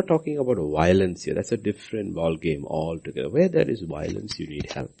principles. I'm not talking about violence here. That's a different ball game altogether. Where there is violence, you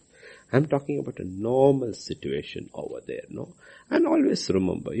need help. I'm talking about a normal situation over there, no? And always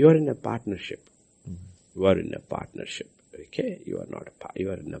remember, you are in a partnership. You are in a partnership, okay? You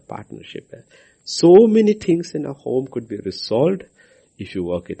are in a partnership. So many things in a home could be resolved if you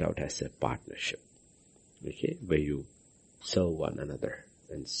work it out as a partnership, okay? Where you serve one another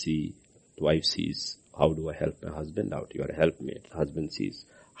and see, the wife sees, how do I help my husband out? You are a helpmate. The husband sees,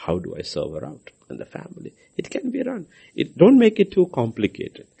 how do I serve her out? And the family. It can be run. Don't make it too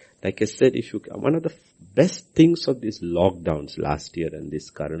complicated. Like I said, one of the best things of these lockdowns last year and this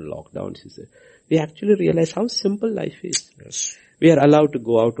current lockdowns is that we actually realize how simple life is. Yes. We are allowed to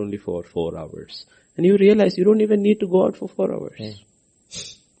go out only for 4 hours. And you realize you don't even need to go out for 4 hours.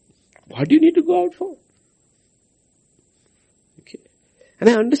 What do you need to go out for? Okay.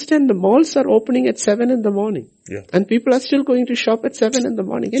 And I understand the malls are opening at 7 in the morning. Yeah. And people are still going to shop at 7 in the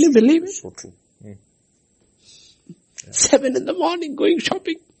morning. Can you believe it? So true. 7 in the morning going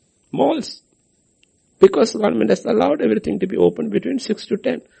shopping. Malls. Because the government has allowed everything to be open between 6 to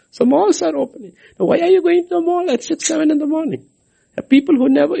 10. So malls are opening. Now why are you going to the mall at 6, 7 in the morning? People who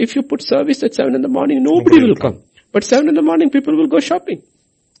if you put service at 7 in the morning, nobody will come. But 7 in the morning, people will go shopping.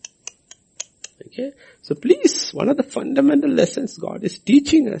 Okay? So please, one of the fundamental lessons God is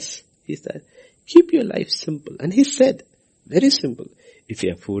teaching us is that keep your life simple. And He said, very simple, if you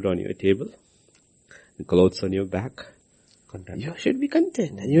have food on your table, and clothes on your back, you should be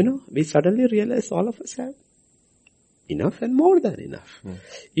content. And we suddenly realize all of us have enough and more than enough.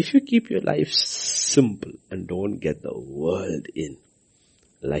 If you keep your life simple and don't get the world in,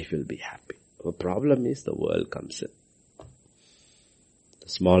 life will be happy. The problem is the world comes in. The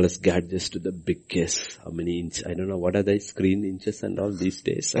smallest gadgets to the biggest, how many inches, I don't know, what are the screen inches and all these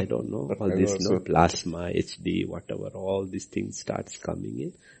days, I don't know. All this, plasma, HD, whatever, all these things starts coming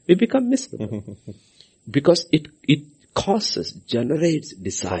in. We become miserable. Because it generates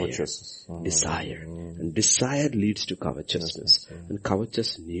desire. Covetousness. Desire. And desire leads to covetousness. And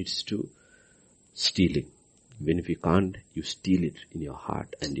covetousness leads to stealing. When if you can't, you steal it in your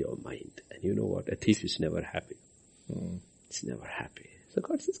heart and your mind. And you know what? A thief is never happy. It's never happy. So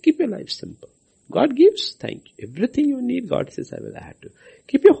God says, keep your life simple. God gives, thank you. Everything you need, God says, I will add to.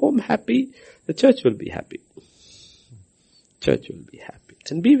 Keep your home happy, the church will be happy. Church will be happy.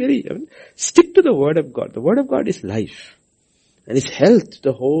 And stick to the Word of God. The Word of God is life. And it's health to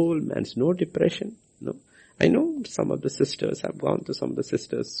the whole man. It's no depression. No. I know some of the sisters have gone to some of the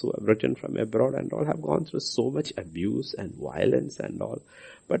sisters who have written from abroad and all have gone through so much abuse and violence and all.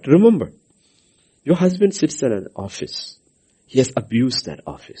 But remember, your husband sits in an office. He has abused that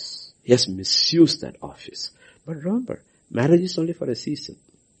office. He has misused that office. But remember, marriage is only for a season.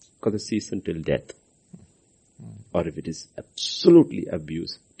 For the season till death. Or if it is absolutely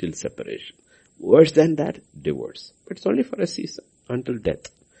abuse, till separation. Worse than that, divorce. But it's only for a season, until death.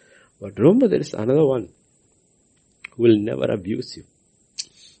 But remember, there is another one who will never abuse you.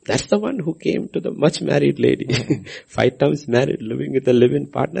 That's the one who came to the much married lady. 5 times married, living with a live-in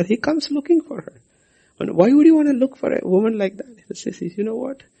partner. He comes looking for her. And why would you want to look for a woman like that? He says, you know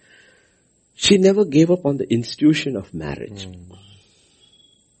what? She never gave up on the institution of marriage.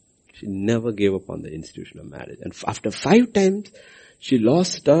 She never gave up on the institution of marriage. And after 5 times, she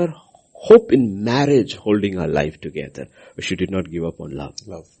lost her hope in marriage holding her life together. But she did not give up on love.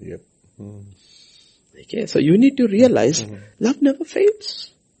 Love, yep. Okay, so you need to realize love never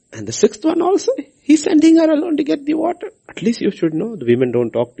fails. And the 6th one also, he's sending her alone to get the water. At least you should know. The women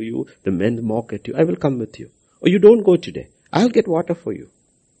don't talk to you. The men mock at you. I will come with you. Or you don't go today. I'll get water for you.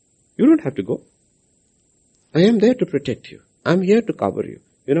 You don't have to go. I am there to protect you. I'm here to cover you.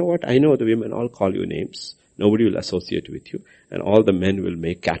 You know what? I know the women all call you names. Nobody will associate with you. And all the men will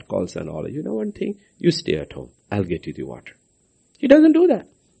make catcalls and all. You know one thing? You stay at home. I'll get you the water. He doesn't do that.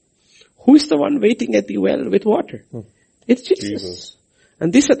 Who is the one waiting at the well with water? It's Jesus.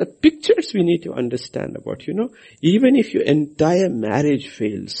 And these are the pictures we need to understand about, even if your entire marriage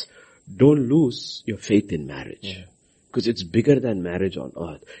fails, don't lose your faith in marriage. Because it's bigger than marriage on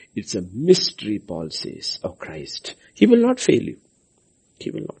earth. It's a mystery, Paul says, of Christ. He will not fail you.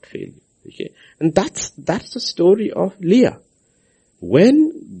 He will not fail you. Okay? And that's the story of Leah.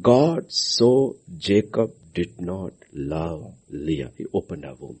 When God saw Jacob did not love Leah, he opened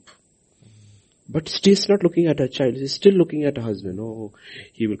her womb. But she's not looking at her child. She's still looking at her husband. Oh,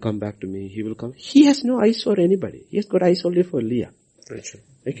 he will come back to me. He will come. He has no eyes for anybody. He has got eyes only for Leah. Rachel.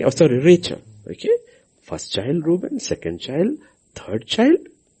 Okay. Rachel. Okay. First child, Reuben. Second child. Third child.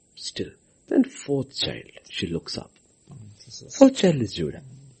 Still. Then 4th child. She looks up. 4th child is Judah.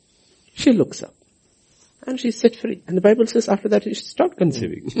 She looks up. And she's set free. And the Bible says after that she stopped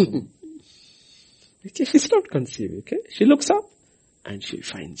conceiving. Okay. She stopped conceiving. Okay. She looks up. And she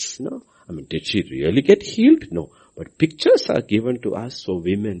finds, did she really get healed? No. But pictures are given to us for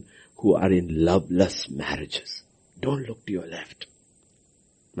women who are in loveless marriages. Don't look to your left.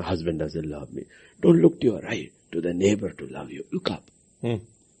 My husband doesn't love me. Don't look to your right, to the neighbor to love you. Look up.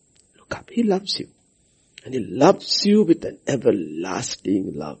 Look up. He loves you. And He loves you with an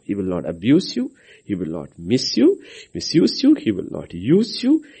everlasting love. He will not abuse you. He will not misuse you. He will not use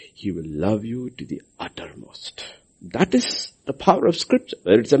you. He will love you to the uttermost. That is the power of Scripture,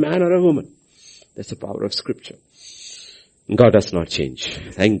 whether it's a man or a woman. That's the power of Scripture. God does not change.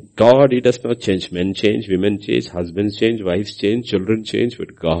 Thank God He does not change. Men change, women change, husbands change, wives change, children change,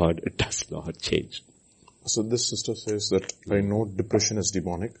 but God does not change. So this sister says that I know depression is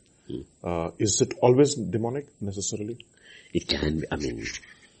demonic. Is it always demonic necessarily? It can be,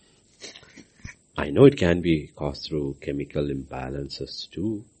 I know it can be caused through chemical imbalances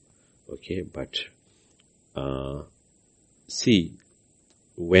too. Okay, but see,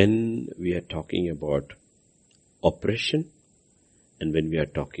 when we are talking about oppression and when we are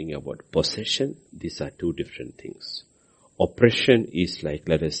talking about possession, these are 2 different things. Oppression is like,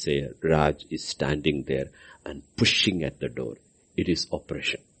 let us say, Raj is standing there and pushing at the door. It is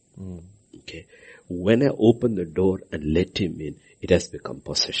oppression. Okay. When I open the door and let him in, it has become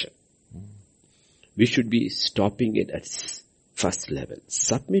possession. We should be stopping it at first level.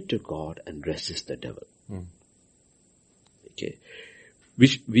 Submit to God and resist the devil. Okay.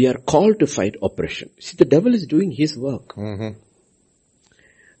 We are called to fight oppression. See, the devil is doing his work.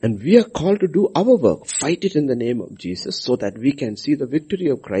 And we are called to do our work. Fight it in the name of Jesus so that we can see the victory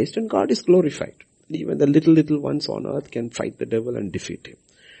of Christ and God is glorified. Even the little ones on earth can fight the devil and defeat him.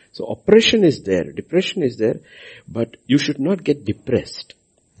 So oppression is there, depression is there, but you should not get depressed.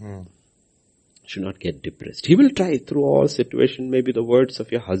 should not get depressed. He will try through all situations, maybe the words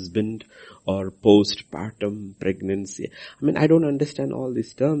of your husband or postpartum pregnancy. I mean, I don't understand all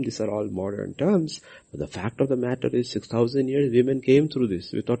these terms. These are all modern terms. But the fact of the matter is 6,000 years women came through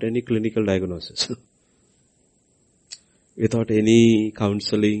this without any clinical diagnosis. Without any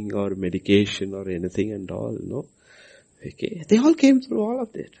counseling or medication or anything and all, no. Okay. They all came through all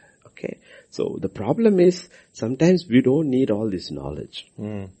of it. Okay. So the problem is sometimes we don't need all this knowledge.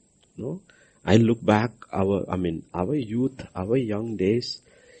 No. I look back our youth, our young days,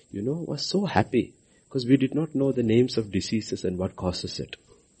 was so happy because we did not know the names of diseases and what causes it.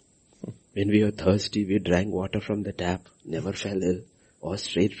 When we were thirsty, we drank water from the tap, never fell ill, or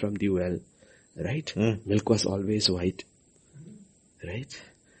straight from the well, right? Milk was always white, right?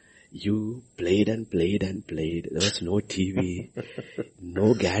 You played and played and played. There was no TV,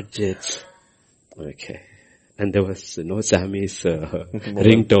 no gadgets, okay. And there was no Sammy's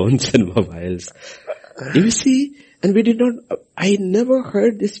ringtones and mobiles. You see, and we did not, I never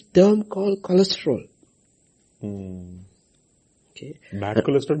heard this term called cholesterol. Okay. Bad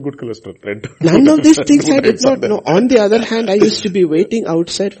cholesterol, good cholesterol, right? None of these things I did not know. On the other hand, I used to be waiting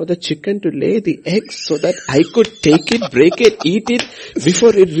outside for the chicken to lay the eggs so that I could take it, break it, eat it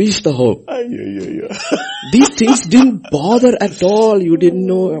before it reached the home. These things didn't bother at all. You didn't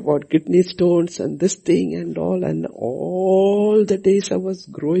know about kidney stones and this thing and all the days I was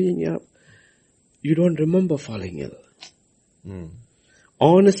growing up. You don't remember falling ill.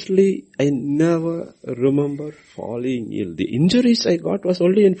 Honestly, I never remember falling ill. The injuries I got was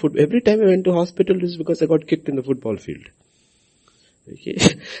only in football. Every time I went to hospital, it was because I got kicked in the football field. Okay.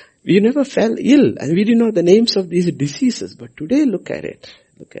 We never fell ill and we didn't know the names of these diseases. But today, look at it.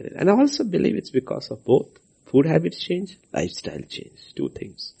 And I also believe it's because of both. Food habits change, lifestyle change. Two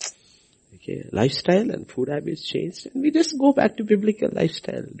things. Okay. Lifestyle and food habits changed. And we just go back to biblical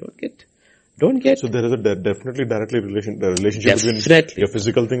lifestyle. Don't get. So there is a definitely directly relationship between your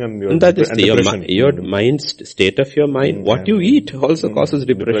physical thing and your that is and depression. Your mind, state of your mind, what you eat also causes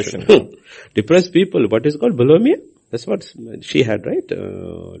depression. Depressed people, what is called bulimia? That's what she had, right?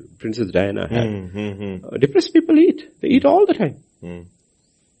 Princess Diana had. Depressed people eat. They eat all the time.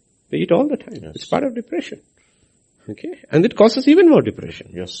 They eat all the time. Yes. It's part of depression. Okay? And it causes even more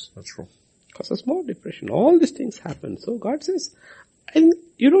depression. Yes, that's true. Causes more depression. All these things happen. So God says, and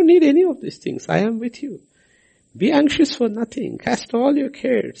you don't need any of these things. I am with you. Be anxious for nothing. Cast all your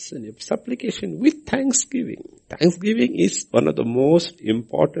cares and your supplication with thanksgiving. Thanksgiving is one of the most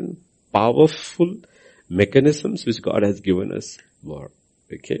important, powerful mechanisms which God has given us.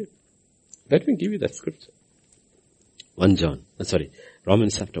 Okay. Let me give you that scripture.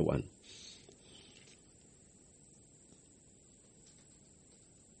 Romans chapter 1.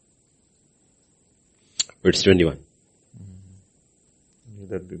 Verse 21.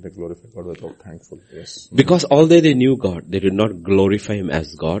 That they glorify God without thankful. Yes. Because although they knew God, they did not glorify Him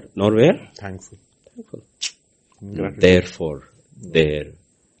as God, nor were thankful. Therefore, their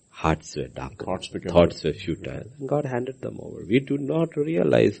hearts were darkened. Thoughts were futile. And God handed them over. We do not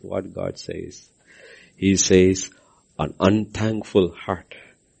realize what God says. He says, an unthankful heart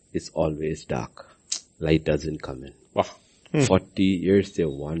is always dark. Light doesn't come in. Wow. 40 years they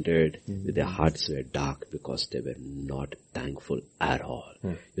wandered, their hearts were dark because they were not thankful at all.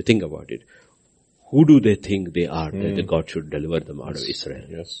 You think about it. Who do they think they are that God should deliver them out of Israel?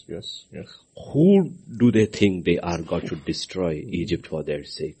 Yes. Who do they think they are God should destroy Egypt for their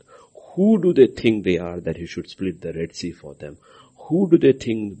sake? Who do they think they are that He should split the Red Sea for them? Who do they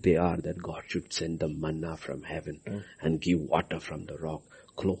think they are that God should send them manna from heaven and give water from the rock?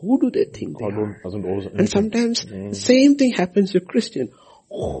 Who do they think they are? And sometimes the same thing happens with Christian.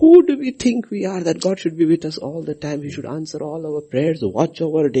 Who do we think we are that God should be with us all the time? He should answer all our prayers, watch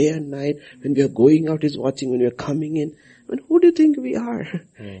over day and night. When we are going out, He's watching. When we are coming in. I mean, who do you think we are?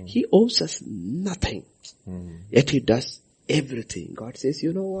 He owes us nothing. Yet He does everything. God says,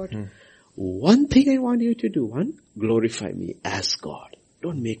 you know what? One thing I want you to do. One, glorify me as God.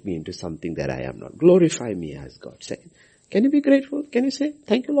 Don't make me into something that I am not. Glorify me as God. Second, can you be grateful? Can you say,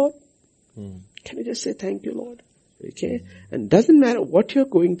 thank you, Lord? Can you just say, thank you, Lord? Okay? And doesn't matter what you're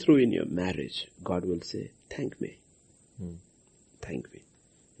going through in your marriage, God will say, thank me. Thank me.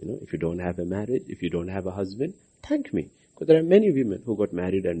 If you don't have a marriage, if you don't have a husband, thank me. Because there are many women who got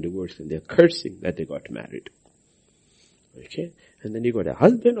married and divorced and they're cursing that they got married. Okay? And then you got a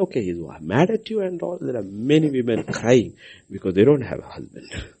husband, okay, he's mad at you and all. There are many women crying because they don't have a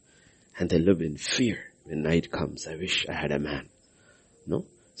husband. And they live in fear. When night comes, I wish I had a man. No?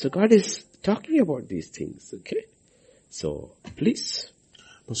 So God is talking about these things, okay? So, please,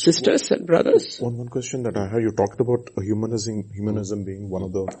 sisters and brothers. One question that I heard, you talked about humanism being one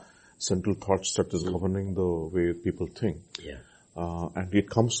of the central thoughts that is governing the way people think. Yeah. And it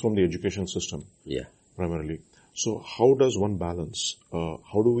comes from the education system. Yeah. Primarily. So how does one balance?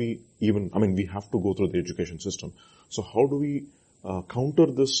 How do we we have to go through the education system. So how do we counter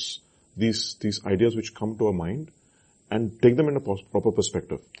these ideas which come to our mind and take them in a proper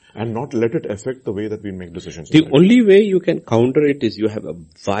perspective and not let it affect the way that we make decisions? The only way you can counter it is you have a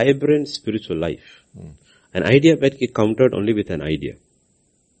vibrant spiritual life. An idea can be countered only with an idea.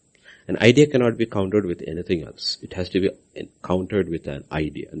 An idea cannot be countered with anything else. It has to be countered with an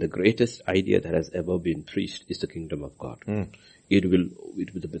idea. And the greatest idea that has ever been preached is the kingdom of God. It will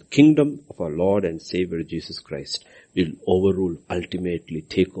the kingdom of our Lord and Savior Jesus Christ will overrule, ultimately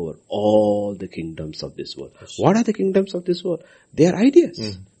take over all the kingdoms of this world. Yes. What are the kingdoms of this world? They are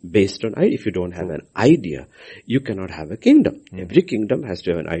ideas. Based on idea. If you don't have an idea, you cannot have a kingdom. Every kingdom has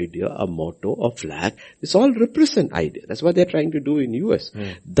to have an idea, a motto, a flag. This all represent idea. That's what they're trying to do in US.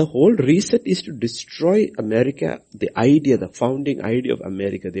 The whole reset is to destroy America, the idea, the founding idea of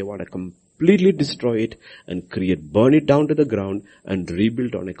America. They want to completely destroy it and burn it down to the ground and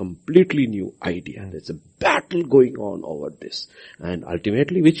rebuild on a completely new idea. There's a battle going on over this. And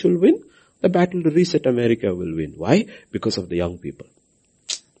ultimately, which will win? The battle to reset America will win. Why? Because of the young people.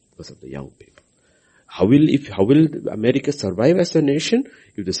 Because of the young people. How will America survive as a nation?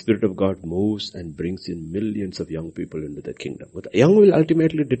 If the Spirit of God moves and brings in millions of young people into the kingdom. But the young will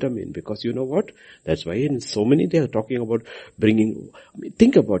ultimately determine, because you know what? That's why in so many they are talking about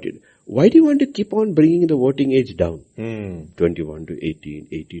think about it. Why do you want to keep on bringing the voting age down? 21 to 18,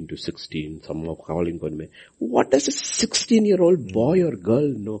 18 to 16, some are calling for me. What does a 16-year-old boy or girl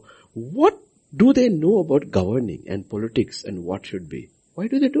know? What do they know about governing and politics and what should be? Why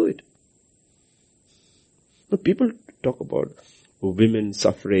do they do it? The people talk about women's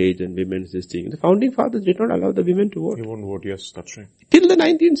suffrage and women's this thing. The founding fathers did not allow the women to vote. They won't vote, yes, that's right. Till the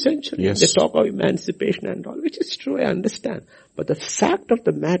 19th century. Yes. They talk of emancipation and all, which is true, I understand. But the fact of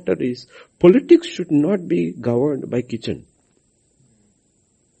the matter is, politics should not be governed by kitchen.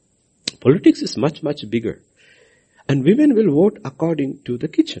 Politics is much, much bigger. And women will vote according to the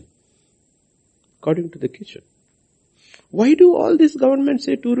kitchen. According to the kitchen. Why do all these governments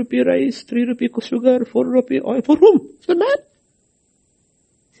say 2 rupee rice, 3 rupee sugar, 4 rupee oil? For whom? For the man.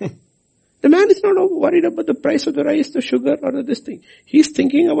 The man is not worried about the price of the rice, the sugar, or this thing. He's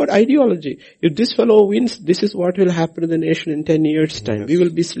thinking about ideology. If this fellow wins, this is what will happen to the nation in 10 years' time. Yes. We will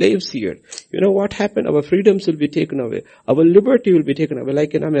be slaves here. You know what happened? Our freedoms will be taken away. Our liberty will be taken away,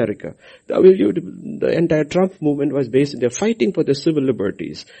 like in America. The entire Trump movement was based on they're fighting for the civil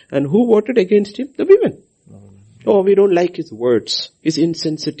liberties. And who voted against him? The women. Oh, we don't like his words. He's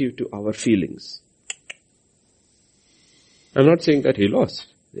insensitive to our feelings. I'm not saying that he lost.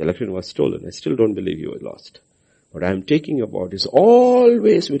 The election was stolen. I still don't believe he was lost. What I'm taking about is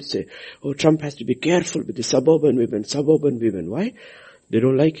always would say, oh, Trump has to be careful with the suburban women. Why? They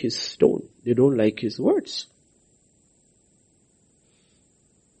don't like his tone. They don't like his words.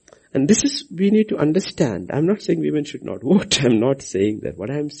 And we need to understand. I'm not saying women should not vote. I'm not saying that.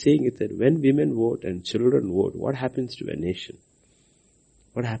 What I'm saying is that when women vote and children vote, what happens to a nation?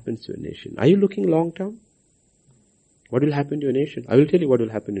 What happens to a nation? Are you looking long term? What will happen to a nation? I will tell you what will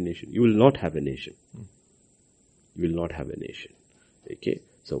happen to a nation. You will not have a nation. You will not have a nation. Okay?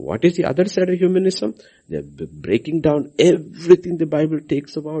 So what is the other side of humanism? They're breaking down everything the Bible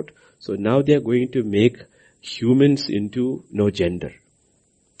takes about. So now they are going to make humans into no gender.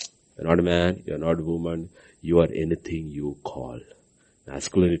 You're not a man, you're not a woman, you are anything you call.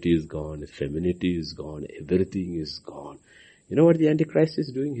 Masculinity is gone, femininity is gone, everything is gone. You know what the Antichrist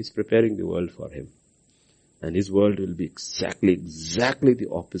is doing? He's preparing the world for him. And his world will be exactly the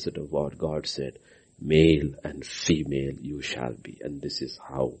opposite of what God said. Male and female you shall be. And this is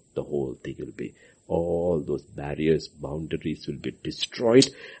how the whole thing will be. All those barriers, boundaries will be destroyed,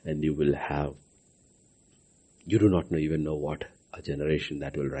 and you will have, you do not even know what a generation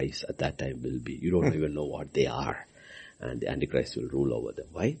that will rise at that time will be. You don't even know what they are. And the Antichrist will rule over them.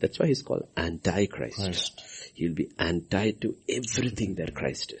 Why? That's why he's called Antichrist. Christ. He'll be anti to everything that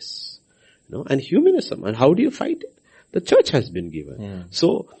Christ is. And humanism. And how do you fight it? The church has been given.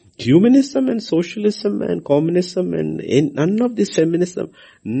 So, humanism and socialism and communism and none of this feminism,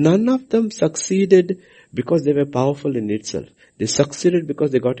 none of them succeeded because they were powerful in itself. They succeeded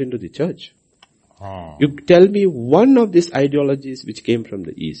because they got into the church. You tell me one of these ideologies which came from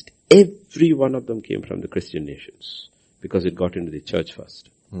the East. Every one of them came from the Christian nations. Because it got into the church first.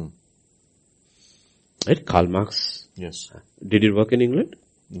 Right? Karl Marx. Yes. Did it work in England?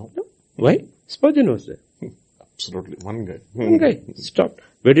 No. Why? Spurgeon was there. Absolutely. One guy. One guy. Stopped.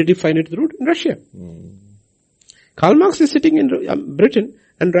 Where did he find its root? In Russia. Karl Marx is sitting in Britain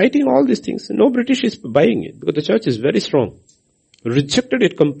and writing all these things. No British is buying it because the church is very strong. Rejected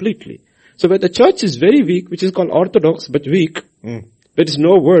it completely. So where the church is very weak, which is called orthodox but weak, there is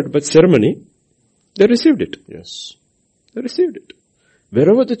no word but ceremony, they received it. Yes. They received it.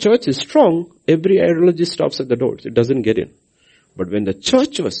 Wherever the church is strong, every ideology stops at the doors. It doesn't get in. But when the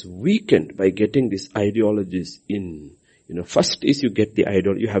church was weakened by getting these ideologies in, first is you get the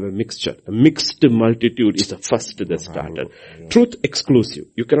ideology, you have a mixture. A mixed multitude is the first that started. Truth exclusive.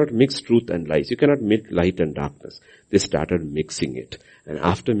 You cannot mix truth and lies. You cannot mix light and darkness. They started mixing it. And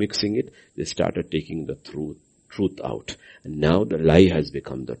after mixing it, they started taking the truth out. And now the lie has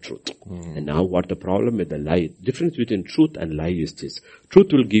become the truth. And now what the problem with the lie, difference between truth and lie is this.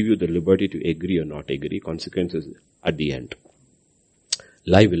 Truth will give you the liberty to agree or not agree, consequences at the end.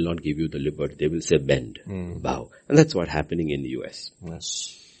 Lie will not give you the liberty. They will say bend, bow. And that's what's happening in the US.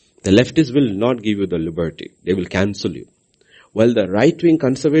 Yes. The leftists will not give you the liberty. They will cancel you. While the right-wing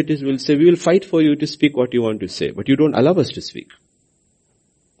conservatives will say, we will fight for you to speak what you want to say, but you don't allow us to speak.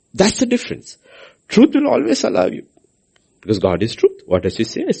 That's the difference. Truth will always allow you. Because God is truth. What does He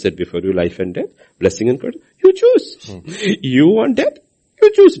say? I said before you life and death, blessing and curse. You choose. You want death?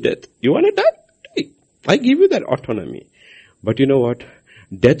 You choose death. You want to die? Die. I give you that autonomy. But you know what?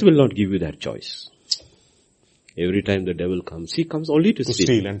 Death will not give you that choice. Every time the devil comes, he comes only to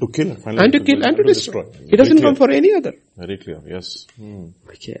steal and to kill. And to kill and to destroy. He doesn't come for any other. Very clear, yes.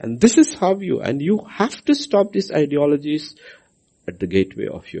 Okay, and this is how and you have to stop these ideologies at the gateway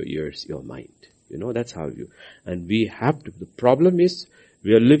of your ears, your mind. That's how and we have to. The problem is,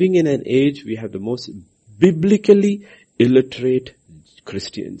 we are living in an age, we have the most biblically illiterate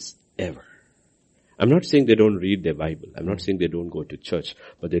Christians ever. I'm not saying they don't read their Bible. I'm not saying they don't go to church,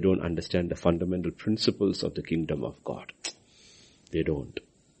 but they don't understand the fundamental principles of the kingdom of God. They don't.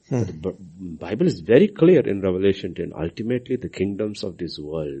 The Bible is very clear in Revelation 10. Ultimately, the kingdoms of this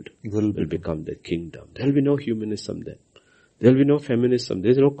world will become the kingdom. There will be no humanism then. There will be no feminism.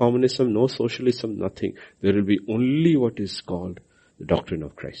 There is no communism, no socialism, nothing. There will be only what is called the doctrine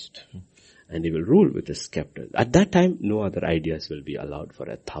of Christ. And He will rule with a scepter. At that time, no other ideas will be allowed for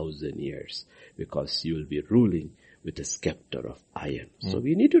 1,000 years. Because you will be ruling with a scepter of iron. So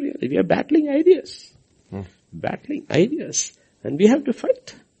we need to realize we are battling ideas. Battling ideas. And we have to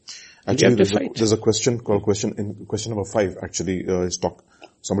fight. Actually, there's a question called question number 5 actually,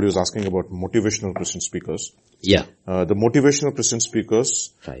 somebody was asking about motivational Christian speakers. Yeah. The motivational Christian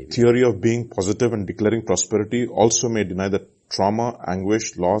speakers, theory of being positive and declaring prosperity also may deny that trauma,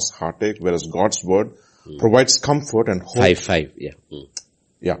 anguish, loss, heartache, whereas God's word provides comfort and hope. 5, yeah.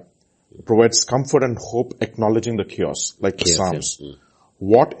 Yeah. Provides comfort and hope, acknowledging the chaos, like the Psalms. Yeah.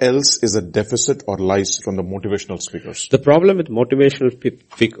 What else is a deficit or lies from the motivational speakers? The problem with motivational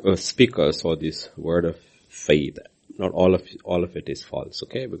speakers or this word of faith, not all of it is false,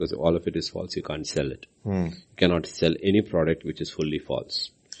 okay? Because if all of it is false, you can't sell it. You cannot sell any product which is fully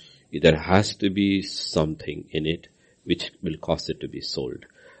false. There has to be something in it which will cause it to be sold.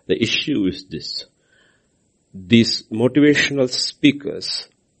 The issue is this. These motivational speakers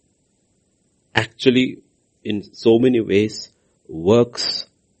actually, in so many ways, works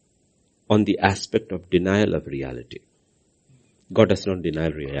on the aspect of denial of reality. God does not deny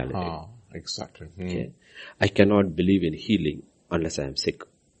reality. Exactly. Okay? I cannot believe in healing unless I am sick.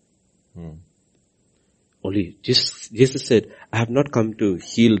 Only Jesus said, I have not come to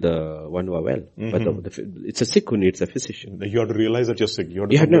heal the one who are well, but it's a sick who needs a physician. You have to realize that you're sick.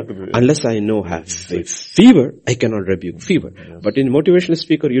 Unless I know have fever, I cannot rebuke fever. Yes. But in motivational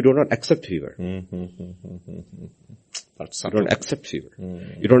speaker, you do not accept fever. You don't accept fever.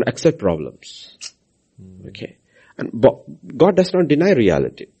 You don't accept problems. Okay. And God does not deny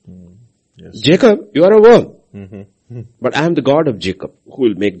reality. Yes. Jacob, you are a worm. But I am the God of Jacob, who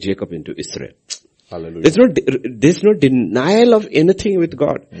will make Jacob into Israel. Hallelujah. There's no denial of anything with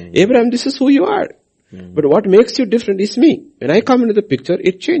God. Abraham, this is who you are. But what makes you different is me. When I come into the picture,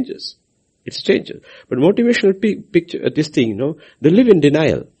 it changes. It changes. But motivational picture, this thing, they live in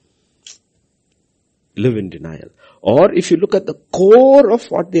denial. Live in denial. Or if you look at the core of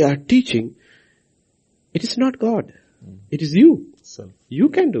what they are teaching, it is not God. It is you. Self. You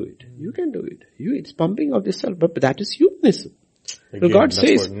can do it. You can do it. It's pumping of the self, but that is humanism. Again, so God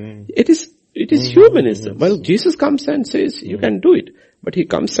says, it is humanism. Well, Jesus comes and says, you can do it. But He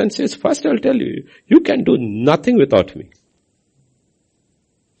comes and says, first I'll tell you, you can do nothing without me.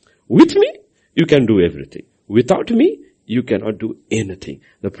 With me, you can do everything. Without me, you cannot do anything.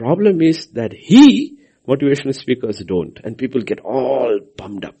 The problem is that motivational speakers don't. And people get all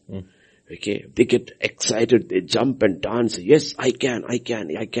pumped up. Okay, they get excited, they jump and dance. Yes, I can.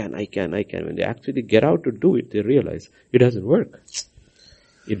 When they actually get out to do it, they realize it doesn't work.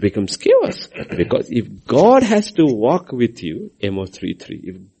 it becomes chaos. Because if God has to walk with you, Amos 3:3,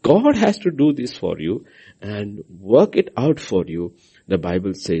 if God has to do this for you and work it out for you, the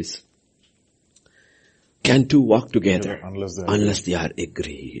Bible says, can two walk together unless they are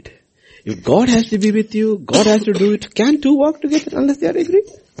agreed? If God has to be with you, God has to do it, can two walk together unless they are agreed?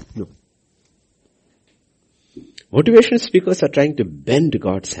 No. Motivational speakers are trying to bend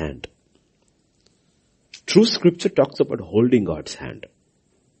God's hand. True scripture talks about holding God's hand.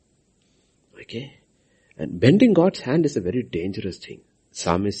 Okay? And bending God's hand is a very dangerous thing.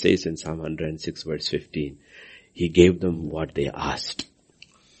 Psalmist says in Psalm 106 verse 15, He gave them what they asked,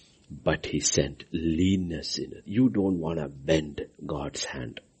 but He sent leanness in it. You don't want to bend God's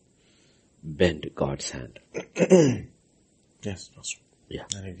hand. Bend God's hand. Yes, Pastor. Yeah.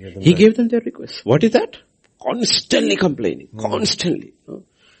 He gave them their request. What is that? Constantly complaining. Constantly. No?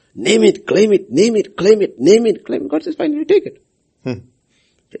 Name it, claim it, name it, claim it, name it, claim it. God says, fine, you take it. Take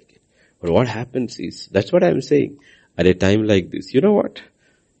it. But what happens is, that's what I'm saying, at a time like this, you know what?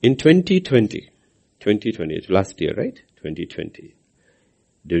 In 2020, it's last year, right? 2020,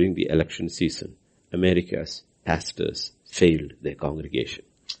 during the election season, America's pastors failed their congregation.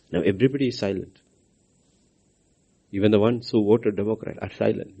 Now everybody is silent. Even the ones who voted Democrat are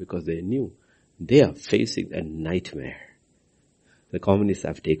silent because they knew they are facing a nightmare. The communists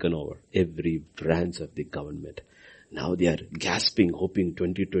have taken over every branch of the government. Now they are gasping, hoping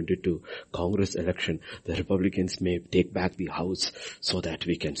 2022 Congress election, the Republicans may take back the House so that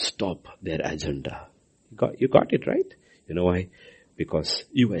we can stop their agenda. You got it right? You know why? Because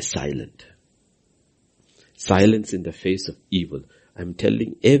you were silent. Silence in the face of evil. I'm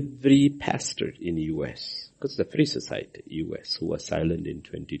telling every pastor in US, because it's a free society, US, who was silent in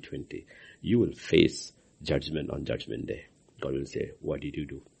 2020, you will face judgment on Judgment Day. God will say, what did you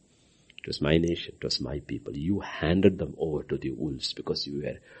do? It was my nation, it was my people. You handed them over to the wolves because you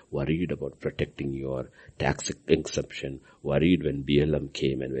were worried about protecting your tax exemption, worried when BLM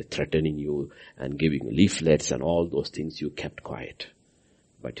came and were threatening you and giving leaflets and all those things. You kept quiet.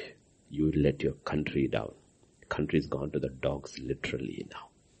 But you let your country down. Country's gone to the dogs literally now.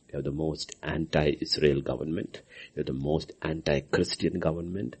 You have the most anti-Israel government. You have the most anti-Christian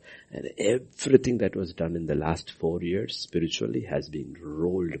government. And everything that was done in the last 4 years spiritually has been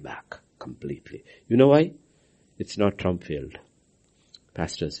rolled back completely. You know why? It's not Trump failed.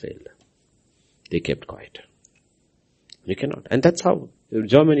 Pastors failed. They kept quiet. You cannot. And that's how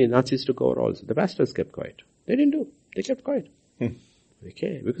Germany, Nazis took over also. The pastors kept quiet. They didn't do. They kept quiet.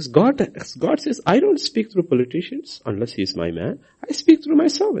 Okay, because God says, I don't speak through politicians unless He's my man. I speak through my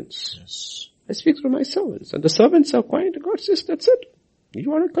servants. Yes. I speak through my servants. And the servants are quiet. God says, that's it.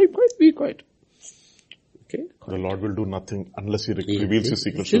 You want to keep quiet? Be quiet. Okay? Quiet. The Lord will do nothing unless He reveals His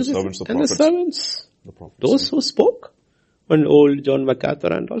secrets to the servants, the prophets. And the servants, those who spoke, when old John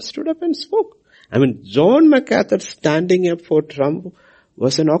MacArthur and all stood up and spoke. I mean, John MacArthur standing up for Trump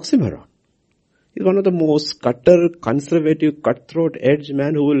was an oxymoron. He's one of the most conservative, cutthroat edge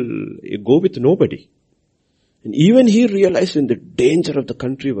man who will go with nobody. And even he realized when the danger of the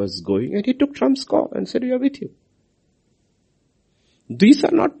country was going, and he took Trump's call and said, we are with you. These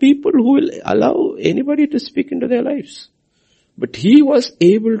are not people who will allow anybody to speak into their lives. But he was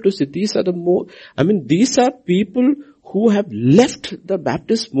able to say, these are people who have left the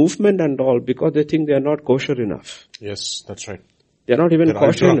Baptist movement and all because they think they are not kosher enough. Yes, that's right. They're not even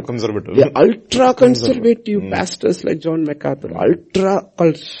kosher enough. They're ultra-conservative pastors like John MacArthur.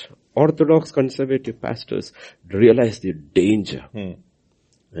 Ultra-orthodox conservative pastors realize the danger.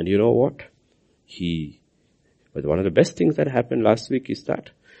 And you know what? But one of the best things that happened last week is that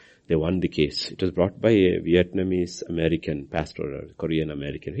they won the case. It was brought by a Vietnamese American pastor, a Korean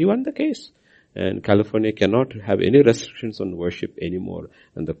American. He won the case. And California cannot have any restrictions on worship anymore.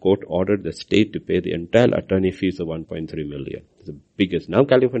 And the court ordered the state to pay the entire attorney fees of $1.3 million. It's the biggest. Now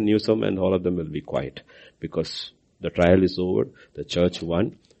California Newsom and all of them will be quiet because the trial is over. The church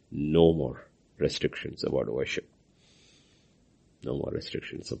won. No more restrictions about worship. No more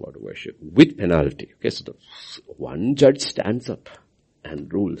restrictions about worship with penalty. Okay, so the one judge stands up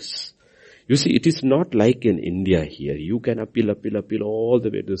and rules. You see, it is not like in India here. You can appeal all the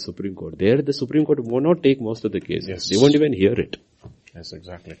way to the Supreme Court. There, the Supreme Court will not take most of the cases. Yes. They won't even hear it. Yes,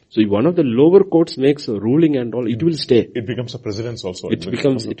 exactly. So if one of the lower courts makes a ruling and all, it will stay. It becomes a precedence also. It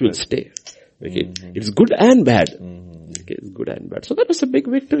will stay. Okay. It's good and bad. Okay, it's good and bad. So that was a big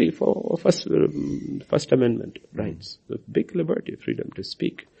victory for First Amendment rights. The big liberty, freedom to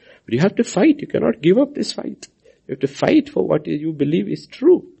speak. But you have to fight. You cannot give up this fight. You have to fight for what you believe is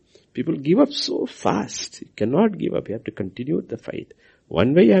true. People give up so fast. You cannot give up. You have to continue the fight.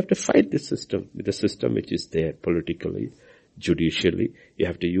 One way you have to fight this system, with the system which is there politically, judicially. You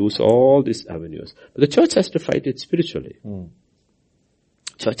have to use all these avenues. But the church has to fight it spiritually.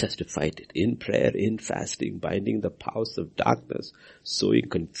 Church has to fight it in prayer, in fasting, binding the powers of darkness, sowing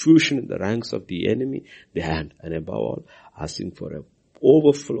confusion in the ranks of the enemy, and above all, asking for a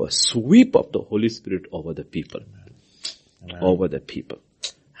overflow, a sweep of the Holy Spirit over the people. Amen. Over the people.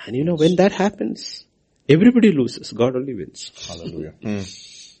 And when that happens, everybody loses. God only wins. Hallelujah.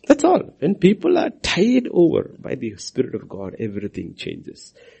 That's all. When people are tied over by the Spirit of God, everything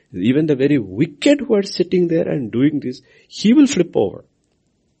changes. Even the very wicked who are sitting there and doing this, he will flip over.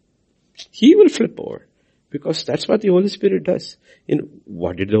 He will flip over. Because that's what the Holy Spirit does.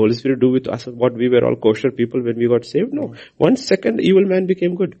 What did the Holy Spirit do with us? What we were all kosher people when we got saved? No. 1 second, evil man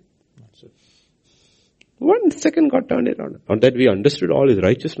became good. 1 second got turned around. Not that we understood all his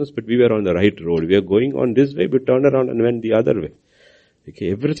righteousness, but we were on the right road. We are going on this way, we turned around and went the other way.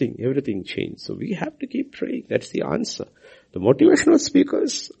 Okay, everything changed. So we have to keep praying. That's the answer. The motivational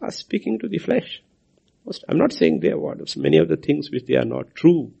speakers are speaking to the flesh. I'm not saying they are what. Many of the things which they are not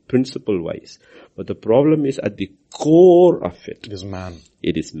true, principle-wise. But the problem is at the core of it. It is man.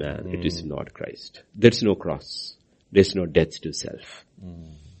 It is man. It is not Christ. There's no cross. There's no death to self.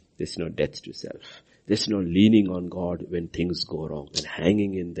 There's no death to self. There's no leaning on God when things go wrong and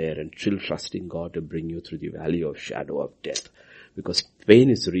hanging in there and still trusting God to bring you through the valley of shadow of death. Because pain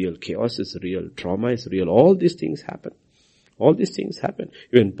is real, chaos is real, trauma is real. All these things happen. All these things happen.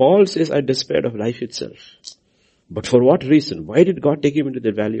 Even Paul says, I despaired of life itself. But for what reason? Why did God take him into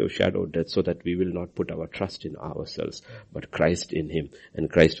the valley of shadow of death? So that we will not put our trust in ourselves, but Christ in him. And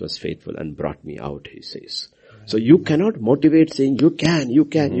Christ was faithful and brought me out, he says. So you cannot motivate saying, you can.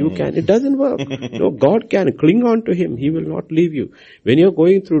 It doesn't work. No, God can. Cling on to him. He will not leave you. When you're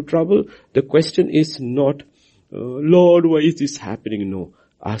going through trouble, the question is not, Lord, why is this happening? No.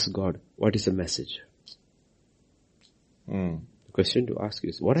 Ask God, what is the message? The question to ask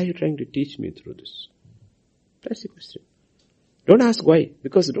is, what are you trying to teach me through this? That's the question. Don't ask why,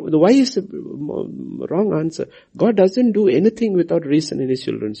 because the why is the wrong answer. God doesn't do anything without reason in his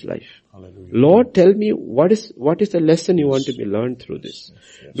children's life. Hallelujah. Lord, tell me what is the lesson you want to be learned through this?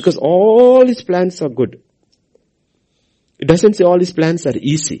 Yes. Because all his plans are good. It doesn't say all his plans are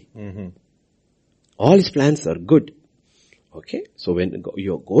easy. All his plans are good. Okay, so when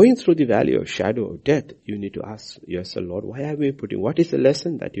you're going through the valley of shadow of death, you need to ask yourself, Lord, why are we what is the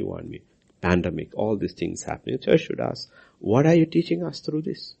lesson that you want me? Pandemic, all these things happening. The church should ask, what are you teaching us through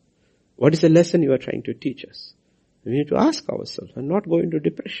this? What is the lesson you are trying to teach us? We need to ask ourselves and not go into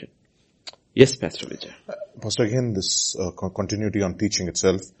depression. Yes, Pastor Vijay. Pastor, again, this continuity on teaching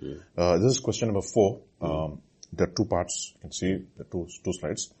itself. This is question number 4. There are 2 parts. You can see the two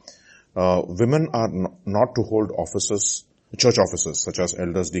slides. Women are not to hold offices, church offices, such as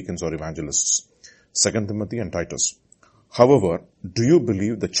elders, deacons, or evangelists. 2 Timothy and Titus. However, do you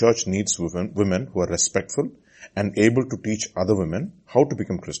believe the church needs women who are respectful and able to teach other women how to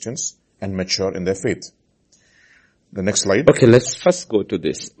become Christians and mature in their faith? The next slide. Okay, let's first go to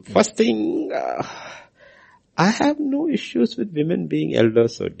this. First thing, I have no issues with women being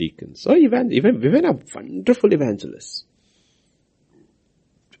elders or deacons. So even women are wonderful evangelists.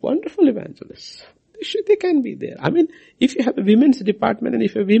 Wonderful evangelists. They can be there. I mean, if you have a women's department and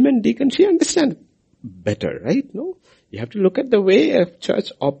if a women deacon, she understands better, right? No? You have to look at the way a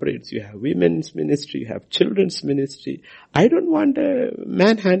church operates. You have women's ministry, you have children's ministry. I don't want a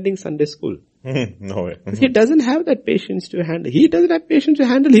man handling Sunday school. No way. He doesn't have that patience to handle. He doesn't have patience to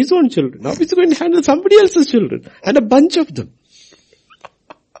handle his own children. Now he's going to handle somebody else's children. And a bunch of them.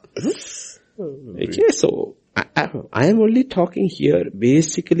 Okay, so I am only talking here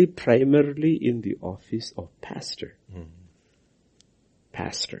basically primarily in the office of pastor.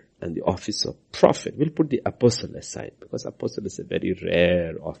 Pastor and the office of prophet. We'll put the apostle aside because apostle is a very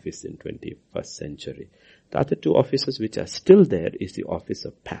rare office in 21st century. The other 2 offices which are still there is the office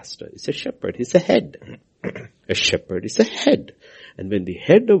of pastor. It's a shepherd. He's a head. A shepherd is a head. And when the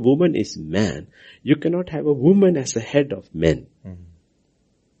head of woman is man, you cannot have a woman as a head of men.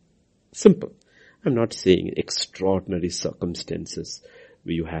 Simple. I'm not saying extraordinary circumstances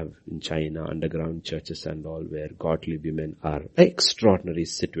you have in China, underground churches and all, where godly women are. An extraordinary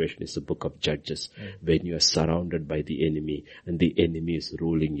situation is the book of Judges, when you are surrounded by the enemy and the enemy is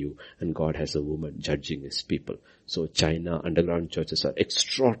ruling you and God has a woman judging his people. So China, underground churches are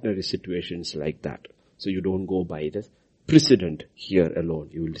extraordinary situations like that. So you don't go by precedent here alone.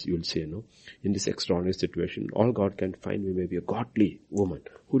 You will say, no, in this extraordinary situation, all God can find me may be a godly woman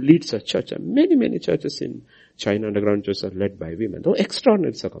who leads a church. And many churches in China, underground churches are led by women. Though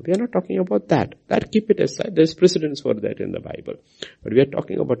extraordinary circumstances. We are not talking about that. That keep it aside. There's precedence for that in the Bible. But we are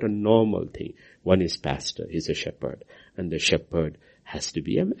talking about a normal thing. One is pastor, he's a shepherd. And the shepherd has to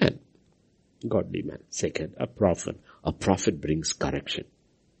be a man. Godly man. Second, a prophet. A prophet brings correction.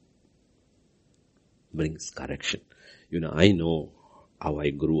 Brings correction. I know how I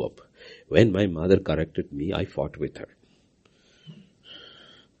grew up. When my mother corrected me, I fought with her.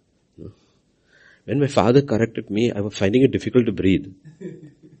 When my father corrected me, I was finding it difficult to breathe.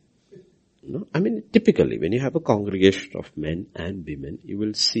 Typically, when you have a congregation of men and women, you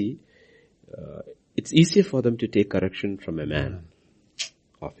will see it's easier for them to take correction from a man,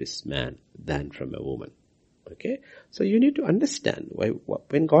 office man, than from a woman. Okay? So you need to understand why,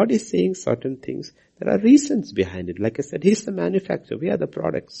 when God is saying certain things, there are reasons behind it. Like I said, He's the manufacturer. We are the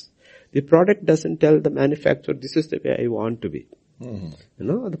products. The product doesn't tell the manufacturer, this is the way I want to be.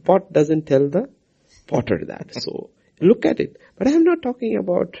 The pot doesn't tell the potter that. So look at it. But I am not talking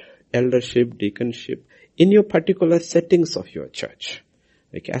about eldership, deaconship in your particular settings of your church.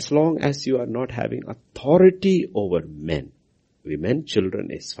 Okay, as long as you are not having authority over men, women, children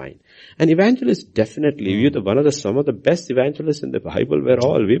is fine. And evangelists definitely, some of the best evangelists in the Bible were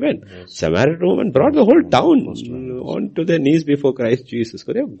all women. Yes. Samaritan woman brought the whole town onto their knees before Christ Jesus.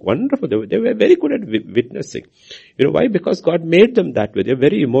 So they were wonderful. They were very good at witnessing. Why? Because God made them that way. They're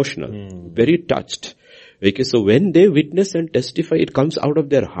very emotional, very touched. Okay, so when they witness and testify, it comes out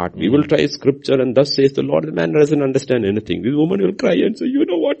of their heart. We will try scripture and thus says the Lord. The man doesn't understand anything. This woman will cry and say, you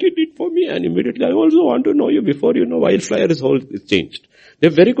know what you did for me? And immediately, I also want to know you before you know wildfire is changed.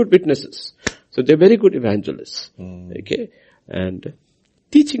 They're very good witnesses. So they're very good evangelists. Okay, and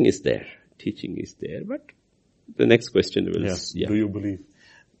teaching is there. But the next question will... Yes. Yeah. Do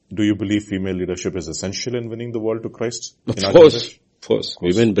you believe female leadership is essential in winning the world to Christ? Of course.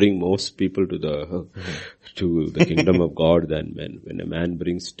 Women bring most people to the kingdom of God than men. When a man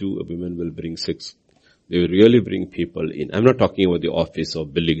brings 2, a woman will bring 6. They will really bring people in. I'm not talking about the office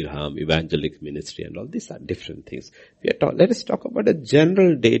of Billy Graham, evangelic ministry and all. These are different things. Let us talk about a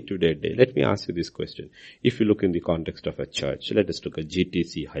general day-to-day day. Let me ask you this question. If you look in the context of a church, let us look at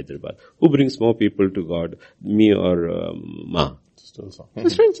GTC Hyderabad. Who brings more people to God, me or Ma? Still so.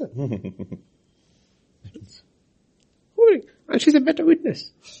 And she's a better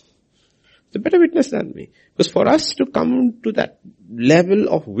witness. She's a better witness than me. Because for us to come to that level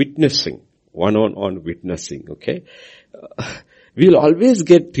of witnessing, one-on-one witnessing, okay, we'll always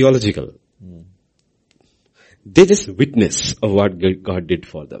get theological. They just witness of what God did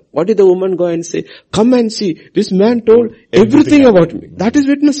for them. What did the woman go and say? Come and see, this man told everything about me. That is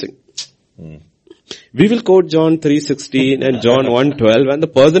witnessing. We will quote John 3:16 and John 1:12 and the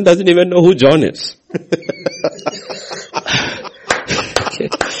person doesn't even know who John is.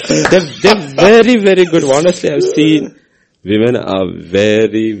 They're very, very good. Honestly, I've seen women are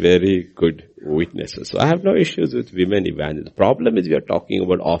very, very good witnesses. So I have no issues with women evangelists. The problem is we are talking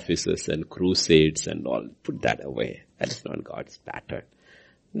about offices and crusades and all. Put that away. That is not God's pattern.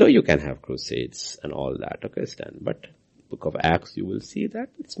 No, you can have crusades and all that. Okay, Stan. But Book of Acts, you will see that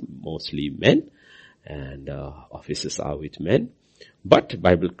it's mostly men and offices are with men. But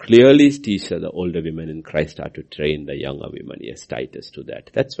Bible clearly teaches the older women in Christ are to train the younger women. Yes, Titus to that.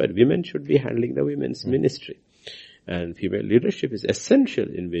 That's why women should be handling the women's ministry. And female leadership is essential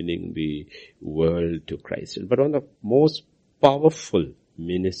in winning the world to Christ. But one of the most powerful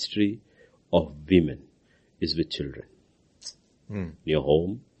ministry of women is with children. In your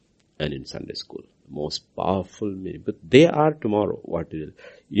home and in Sunday school. Most powerful ministry. But they are tomorrow. What is it?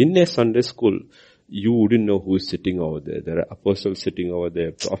 In a Sunday school, you wouldn't know who is sitting over there. There are apostles sitting over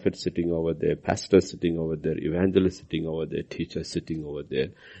there, prophets sitting over there, pastors sitting over there, evangelists sitting over there, teachers sitting over there.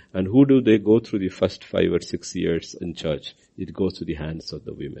 And who do they go through the first 5 or 6 years in church? It goes to the hands of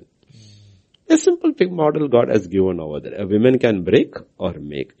the women. A simple big model God has given over there. A woman can break or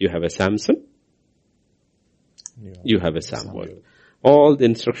make. You have a Samson. You have a Samuel. All the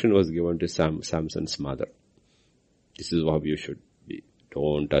instruction was given to Samson's mother. This is how you should be.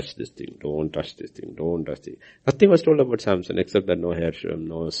 Don't touch this thing. Don't touch this thing. Don't touch this thing. Nothing was told about Samson except that no hair,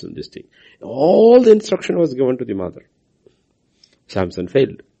 no this thing. All the instruction was given to the mother. Samson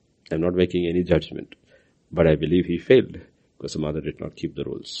failed. I'm not making any judgment. But I believe he failed because the mother did not keep the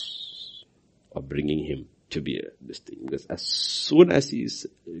rules of bringing him to be this thing. Because as soon as he is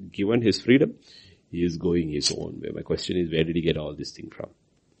given his freedom, he is going his own way. My question is, where did he get all this thing from?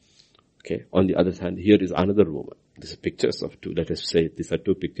 Okay. On the other hand, here is another woman. These are pictures of 2, let us say, these are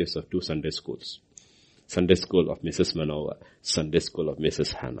 2 pictures of 2 Sunday schools. Sunday school of Mrs. Manova, Sunday school of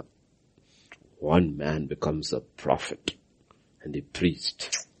Mrs. Hannah. One man becomes a prophet and a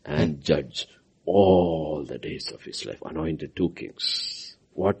priest and judge all the days of his life, anointed 2 kings.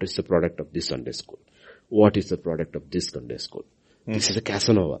 What is the product of this Sunday school? What is the product of this Sunday school? This is a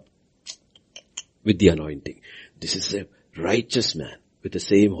Casanova with the anointing. This is a righteous man with the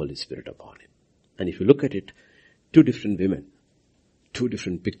same Holy Spirit upon him. And if you look at it, 2 different women, 2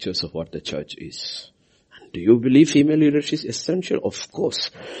 different pictures of what the church is. And do you believe female leadership is essential? Of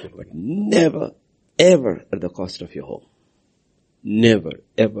course. But never, ever at the cost of your home. Never,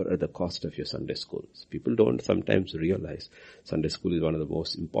 ever at the cost of your Sunday schools. People don't sometimes realize Sunday school is one of the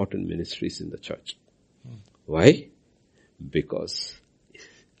most important ministries in the church. Why? Because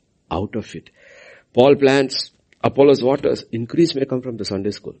out of it, Paul plants, Apollos waters, increase may come from the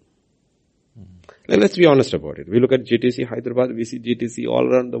Sunday school. Now let's be honest about it. We look at GTC Hyderabad, we see GTC all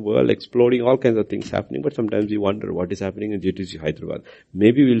around the world exploding, all kinds of things happening, but sometimes we wonder what is happening in GTC Hyderabad.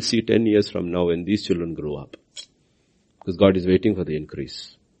 Maybe we'll see 10 years from now when these children grow up. Because God is waiting for the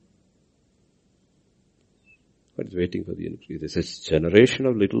increase. God is waiting for the increase. There's a generation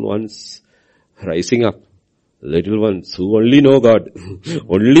of little ones rising up. Little ones who only know God,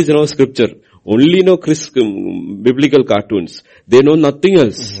 only know scripture, only know biblical cartoons. They know nothing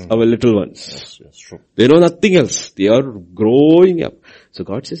else, our little ones. Yes, true. They know nothing else. They are growing up. So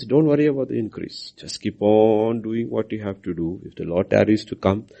God says, don't worry about the increase. Just keep on doing what you have to do. If the Lord tarries to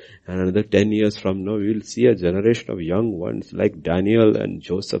come, and another 10 years from now, we will see a generation of young ones like Daniel and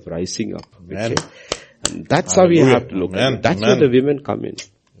Joseph rising up. Amen. And that's how we have to look at it. That's where the women come in.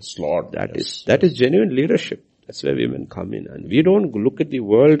 Yes, Lord. That is genuine leadership. That's where women come in. And we don't look at the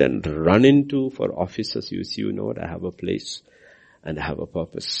world and run into for offices. You know what, I have a place and I have a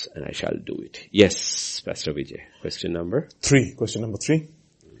purpose and I shall do it. Yes, Pastor Vijay. Question number 3. Question number 3.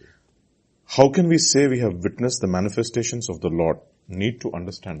 How can we say we have witnessed the manifestations of the Lord? Need to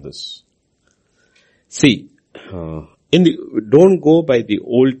understand this. See, don't go by the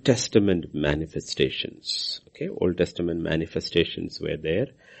Old Testament manifestations. Okay, Old Testament manifestations were there.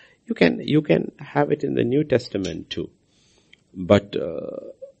 You can have it in the New Testament too. But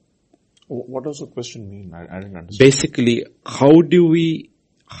what does the question mean? I didn't understand. Basically, how do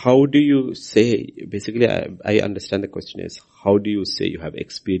you say, basically I understand the question is, how do you say you have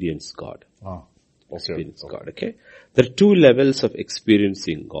experienced God? Experienced God, okay? There are 2 levels of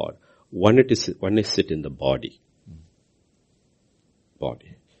experiencing God. One is it in the body.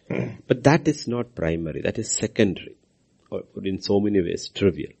 But that is not primary, that is secondary. Or in so many ways,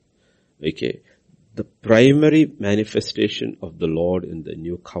 trivial. Okay. The primary manifestation of the Lord in the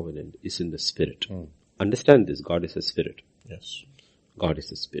new covenant is in the Spirit. Understand this, God is a Spirit. Yes. God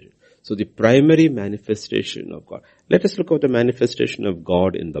is a Spirit. So the primary manifestation of God. Let us look at the manifestation of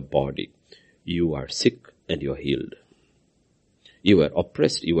God in the body. You are sick and you are healed. You are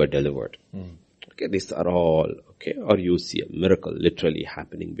oppressed, you are delivered. Okay, these are all, okay, or you see a miracle literally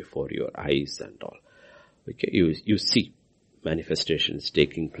happening before your eyes and all. Okay, you see manifestations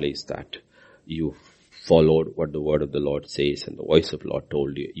taking place that you followed what the word of the Lord says and the voice of the Lord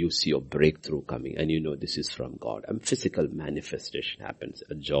told you. You see a breakthrough coming and you know this is from God. And physical manifestation happens,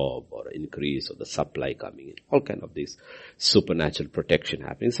 a job or an increase or the supply coming in. All kind of these supernatural protection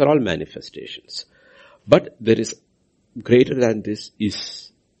happening. These are all manifestations. But there is greater than this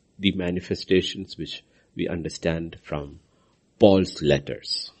is the manifestations which we understand from Paul's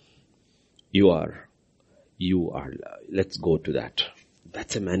letters. Let's go to that.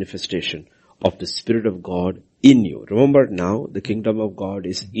 That's a manifestation of the Spirit of God in you. Remember now, the kingdom of God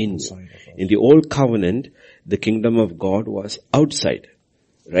is in you. In the old covenant, the kingdom of God was outside,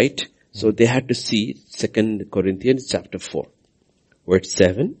 right? So they had to see 2 Corinthians chapter 4, verse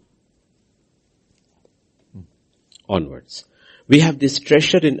 7 onwards. We have this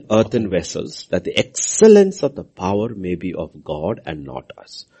treasure in earthen vessels, that the excellence of the power may be of God and not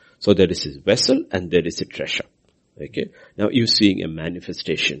us. So there is a vessel and there is a treasure. Okay. Now you're seeing a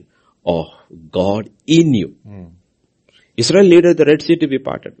manifestation of God in you. Israel needed the Red Sea to be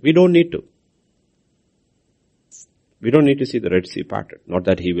parted. We don't need to. We don't need to see the Red Sea parted. Not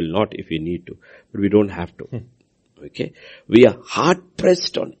that he will not if we need to, but we don't have to. Okay. We are hard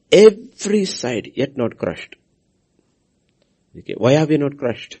pressed on every side, yet not crushed. Okay. Why are we not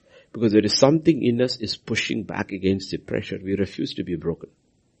crushed? Because there is something in us is pushing back against the pressure. We refuse to be broken.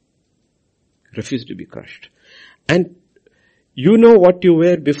 Refuse to be crushed. And you know what you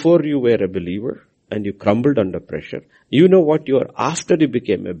were before you were a believer and you crumbled under pressure. You know what you are after you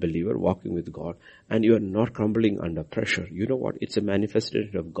became a believer walking with God and you are not crumbling under pressure. You know what? It's a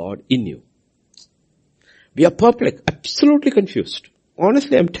manifestation of God in you. We are perplexed, absolutely confused.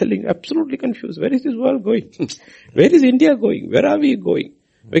 Honestly, I'm telling you, absolutely confused. Where is this world going? Where is India going? Where are we going?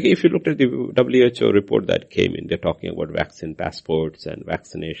 Okay, if you looked at the WHO report that came in, they're talking about vaccine passports and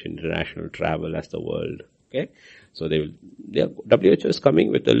vaccination, international travel as the world. Okay, so WHO is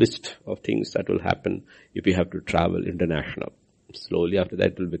coming with a list of things that will happen if you have to travel international. Slowly after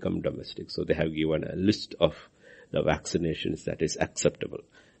that it will become domestic. So they have given a list of the vaccinations that is acceptable.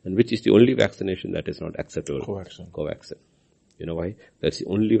 And which is the only vaccination that is not acceptable? Covaxin. You know why? That's the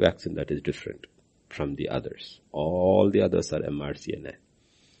only vaccine that is different from the others. All the others are mRNA.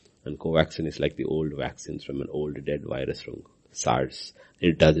 And Covaxin is like the old vaccines from an old dead virus from SARS.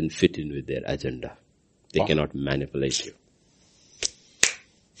 It doesn't fit in with their agenda. They cannot manipulate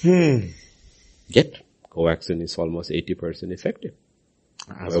you. Yet, Covaxin is almost 80% effective.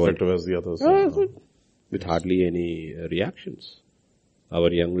 As effective as the others. With hardly any reactions.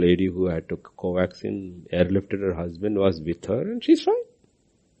 Our young lady who had took Covaxin, airlifted her husband, was with her, and she's fine.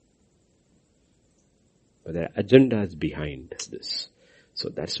 But their agenda is behind this. So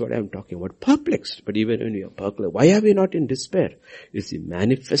that's what I'm talking about. Perplexed. But even when we are perplexed, why are we not in despair? It's the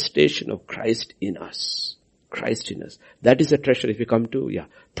manifestation of Christ in us. Christ in us. That is a treasure if you come to,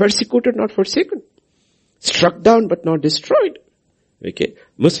 persecuted, not forsaken. Struck down, but not destroyed. Okay.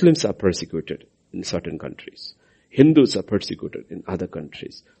 Muslims are persecuted in certain countries. Hindus are persecuted in other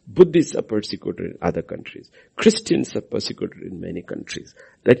countries. Buddhists are persecuted in other countries. Christians are persecuted in many countries.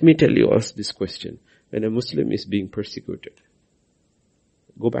 Let me tell you ask this question. When a Muslim is being persecuted,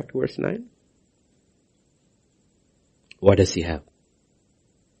 go back to verse 9. What does he have?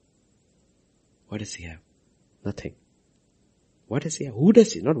 What does he have? Nothing. What does he have? Who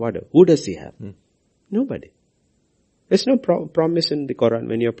does he? Not what. Who does he have? Nobody. There's no promise in the Quran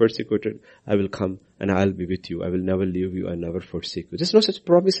when you're persecuted, I will come and I'll be with you. I will never leave you and never forsake you. There's no such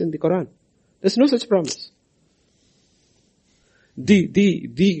promise in the Quran. There's no such promise.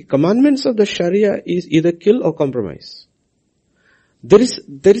 The commandments of the Sharia is either kill or compromise. There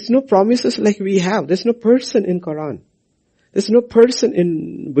is no promises like we have. There's no person in Quran. There's no person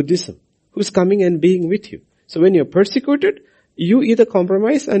in Buddhism who's coming and being with you. So when you're persecuted, you either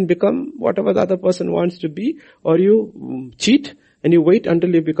compromise and become whatever the other person wants to be, or you cheat and you wait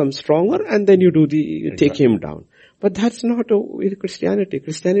until you become stronger and then you take him down. But that's not with Christianity.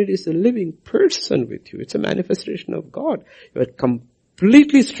 Christianity is a living person with you. It's a manifestation of God. You are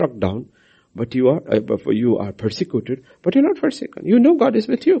completely struck down, but you are persecuted, but you're not forsaken. You know God is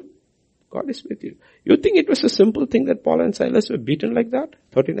with you. God is with you. You think it was a simple thing that Paul and Silas were beaten like that?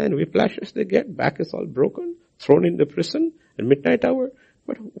 39 whiplashes they get, back is all broken, thrown in the prison at midnight hour.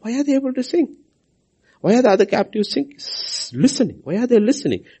 But why are they able to sing? Why are the other captives listening? Why are they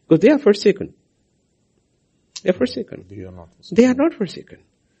listening? Because they are forsaken. They are forsaken. They are not forsaken.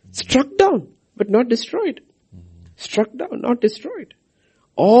 Struck down, but not destroyed. Struck down, not destroyed.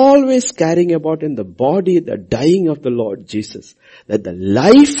 Always carrying about in the body the dying of the Lord Jesus, that the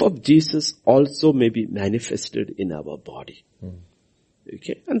life of Jesus also may be manifested in our body.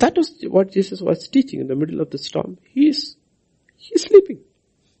 Okay, and that was what Jesus was teaching in the middle of the storm. He's sleeping.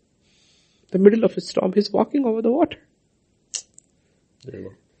 The middle of a storm, he's walking over the water.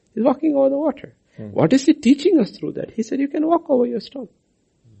 He's walking over the water. What is he teaching us through that? He said, you can walk over your storm.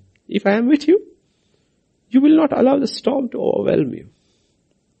 If I am with you, you will not allow the storm to overwhelm you.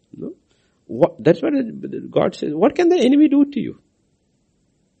 No? That's what God says. What can the enemy do to you?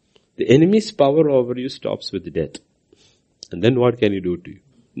 The enemy's power over you stops with death. And then what can he do to you?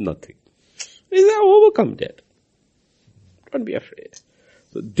 Nothing. He said, overcome death. Don't be afraid.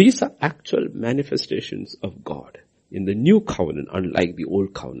 So these are actual manifestations of God in the new covenant, unlike the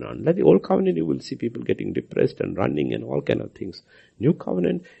old covenant. Unlike the old covenant, you will see people getting depressed and running and all kind of things. New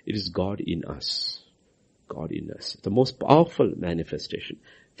covenant, it is God in us. God in us. The most powerful manifestation.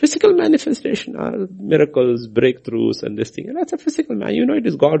 Physical manifestation are miracles, breakthroughs and this thing. And that's a physical man. You know it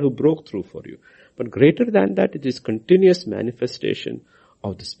is God who broke through for you. But greater than that, it is continuous manifestation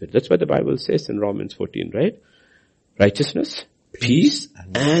of the Spirit. That's what the Bible says in Romans 14, right? Righteousness, peace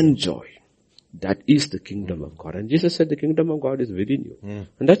and joy. That is the kingdom of God. And Jesus said the kingdom of God is within you.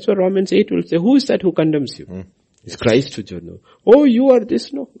 And that's what Romans 8 will say. Who is that who condemns you? It's Christ who you know. Oh, you are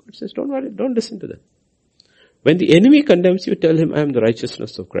this. No. God says, don't worry. Don't listen to them. When the enemy condemns you, tell him, I am the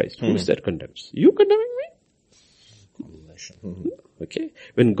righteousness of Christ. Who is that condemns? You condemning me? Okay.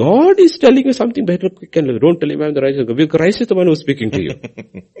 When God is telling you something better, don't tell him I am the righteousness of God. Because Christ is the one who is speaking to you.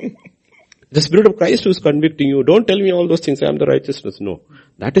 The Spirit of Christ who is convicting you. Don't tell me all those things, I am the righteousness. No.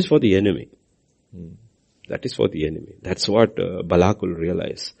 That is for the enemy. That is for the enemy. That's what Balak will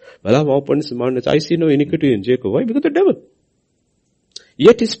realize. Balak opens his mouth and says, I see no iniquity in Jacob. Why? Because the devil.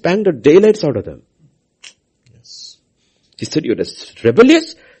 Yet he spanked the daylights out of them. He said, you're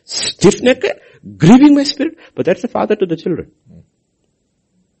rebellious, stiff-necked, grieving my spirit. But that's the father to the children.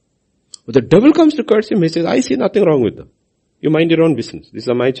 But the devil comes to curse him. He says, I see nothing wrong with them. You mind your own business. These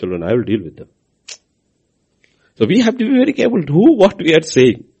are my children. I will deal with them. So we have to be very careful to what we are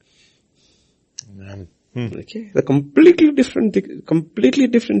saying. Okay, the completely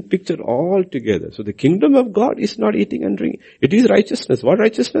different picture altogether. So the kingdom of God is not eating and drinking. It is righteousness. What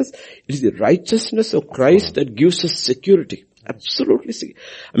righteousness? It is the righteousness of Christ that gives us security. Absolutely secure.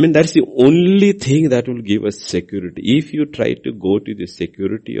 I mean, that's the only thing that will give us security. If you try to go to the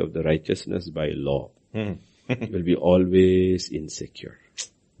security of the righteousness by law, you will be always insecure.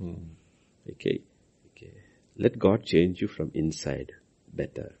 Okay. Let God change you from inside.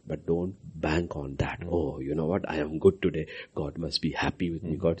 Better, but don't bank on that. Oh, you know what? I am good today. God must be happy with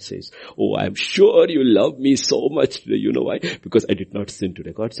me. God says, oh, I'm sure you love me so much today. You know why? Because I did not sin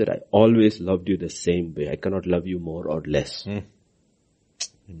today. God said, I always loved you the same way. I cannot love you more or less.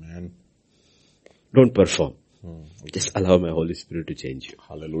 Amen. Don't perform. Just allow my Holy Spirit to change you.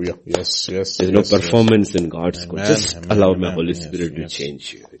 Hallelujah. Yes. There's no performance in God's code. Just allow my Holy Spirit to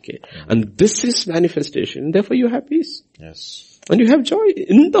change you. Okay. And this is manifestation. Therefore you have peace. Yes. And you have joy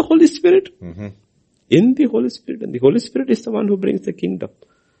in the Holy Spirit. In the Holy Spirit. And the Holy Spirit is the one who brings the kingdom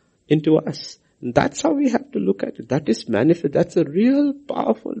into us. And that's how we have to look at it. That is that's a real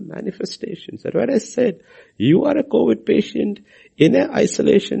powerful manifestation. That's what I said. You are a COVID patient in an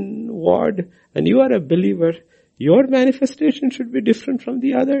isolation ward and you are a believer. Your manifestation should be different from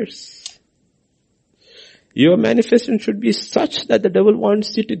the others. Your manifestation should be such that the devil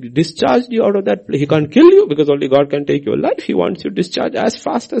wants you to discharge you out of that place. He can't kill you because only God can take your life. He wants you to discharge as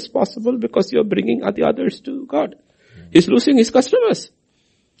fast as possible because you're bringing the others to God. He's losing his customers.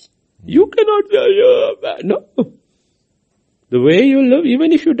 You cannot, no. The way you live,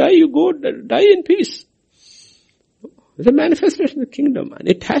 even if you die, you go die in peace. It's a manifestation of the kingdom and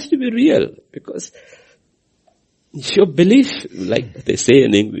it has to be real because your belief, like they say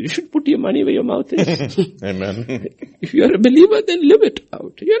in English, you should put your money where your mouth is. Amen. If you are a believer, then live it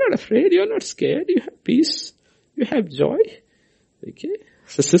out. You're not afraid, you're not scared, you have peace, you have joy. Okay?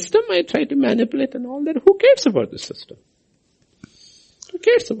 The system I try to manipulate and all that, who cares about the system? Who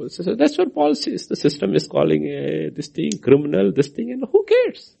cares about the system? That's what Paul says. The system is calling this thing criminal, this thing, and who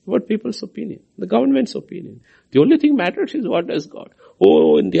cares about people's opinion? The government's opinion. The only thing matters is what does God.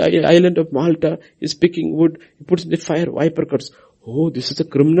 Oh, in the island of Malta, he's picking wood, he puts in the fire, viper cuts. Oh, this is a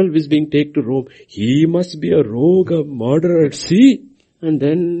criminal who is being taken to Rome. He must be a rogue, a murderer, see? And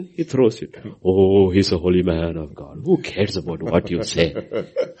then he throws it. Oh, he's a holy man of God. Who cares about what you say?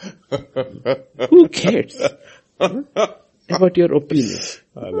 Who cares? About your opinion?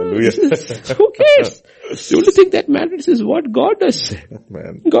 Hallelujah. Who cares? The only thing that matters is what God has said.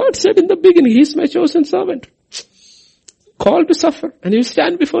 Man. God said in the beginning, He is my chosen servant. Called to suffer. And He will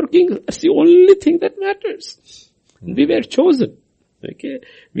stand before kings. That's the only thing that matters. We were chosen. Okay?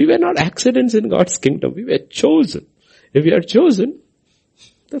 We were not accidents in God's kingdom. We were chosen. If we are chosen,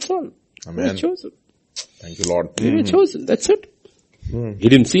 that's all. Amen. We were chosen. Thank you, Lord. We were chosen. That's it. He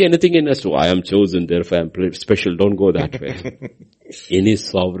didn't see anything in us. Oh, I am chosen, therefore I am special. Don't go that way. In His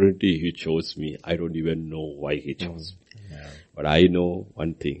sovereignty, He chose me. I don't even know why He chose me. Yeah. But I know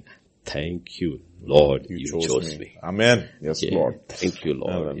one thing. Thank you, Lord, you chose me. Amen. Yes, Yeah. Lord. Thank you,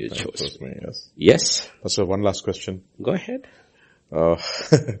 Lord, Amen. you Thank chose me. Yes. Yes. Pastor, one last question. Go ahead.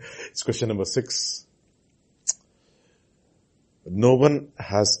 It's question number 6. No one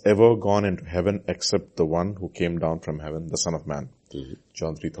has ever gone into heaven except the one who came down from heaven, the Son of Man.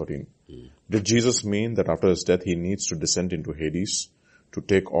 John 3:13. Did Jesus mean that after His death He needs to descend into Hades to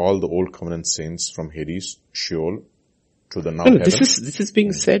take all the old covenant saints from Hades, Sheol, to the now No, heaven? this is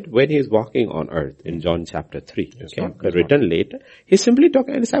being said when He is walking on earth in John chapter 3. Yes, Okay? Lord. But written later. He's simply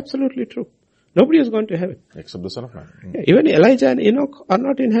talking, and it's absolutely true. Nobody has gone to heaven. Except the Son of Man. Yeah, even Elijah and Enoch are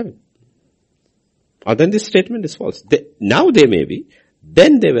not in heaven. Or then this statement is false. Now they may be,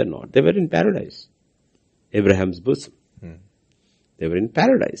 then they were not. They were in paradise. Abraham's bosom. They were in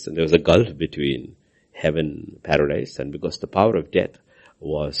paradise, and there was a gulf between heaven, paradise, and because the power of death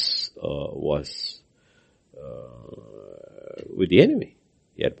was with the enemy.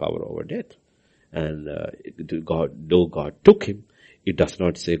 He had power over death. And though God took him, it does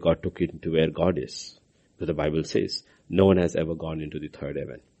not say God took him to where God is. Because the Bible says, no one has ever gone into the third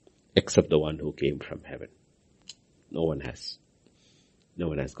heaven, except the one who came from heaven. No one has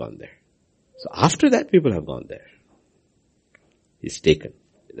gone there. So after that, people have gone there. He's taken.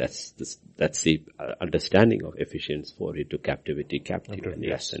 That's the understanding of Ephesians 4. He took captivity captive and he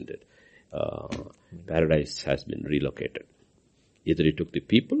ascended. Paradise has been relocated. Either he took the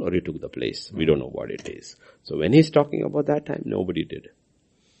people or he took the place. We don't know what it is. So when he's talking about that time, nobody did.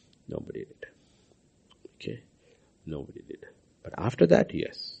 Nobody did. Okay? Nobody did. But after that,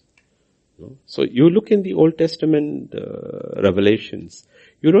 yes. No? So you look in the Old Testament revelations,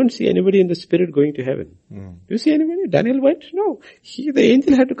 you don't see anybody in the spirit going to heaven. Do you see anybody? Daniel went? No. The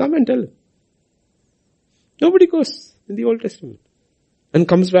angel had to come and tell him. Nobody goes in the Old Testament and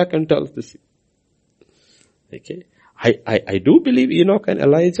comes back and tells the same. Okay? I do believe Enoch and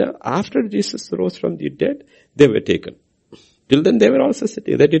Elijah, after Jesus rose from the dead, they were taken. Till then they were also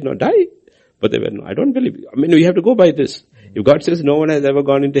sitting. They did not die, but they were not. I don't believe. I mean, we have to go by this. If God says no one has ever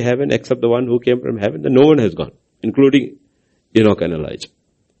gone into heaven except the one who came from heaven, then no one has gone, including Enoch and Elijah.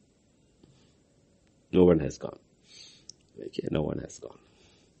 No one has gone. Okay, no one has gone.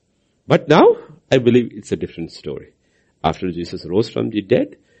 But now, I believe it's a different story. After Jesus rose from the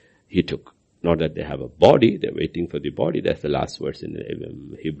dead, he took. Not that they have a body, they're waiting for the body. That's the last verse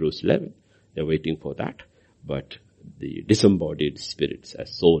in Hebrews 11. They're waiting for that. But the disembodied spirits, a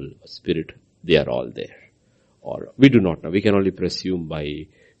soul, a spirit, they are all there. Or we do not know. We can only presume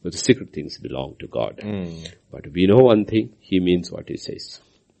but the secret things belong to God. But we know one thing, he means what he says.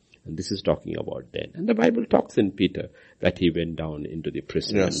 And this is talking about then. And the Bible talks in Peter that he went down into the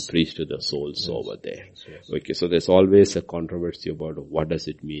prison and preached to the souls over there. Okay, so there's always a controversy about what does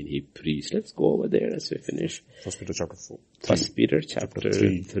it mean he preached. Let's go over there as we finish. 1 Peter chapter 4. 1 Peter chapter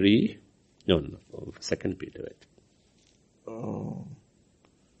 3. No, 2 Peter, right? Or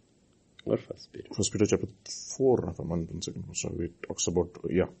 1 Peter. 1 Peter chapter 4, one second. Sorry, it talks about,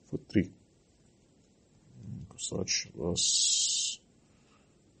 3. Search verse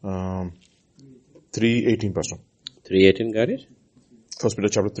 3:18, Pastor. 3:18, got it? 1 Peter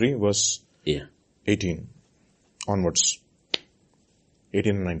chapter 3, verse 18 onwards.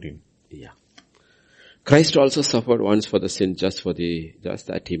 18 and 19. Yeah. Christ also suffered once for the sin, just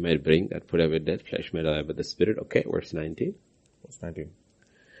that he might bring that put away death, flesh made alive by the Spirit. Okay, verse 19. Verse 19.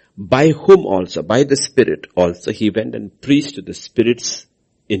 By whom also, by the Spirit also, he went and preached to the spirits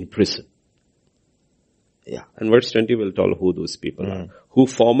in prison. Yeah. And verse 20 will tell who those people are. Who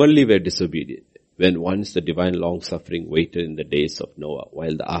formerly were disobedient, when once the divine long-suffering waited in the days of Noah,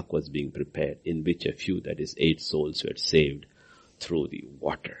 while the ark was being prepared, in which a few, that is 8 souls, were saved through the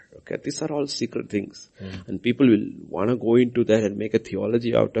water. Okay, these are all secret things. And people will want to go into that and make a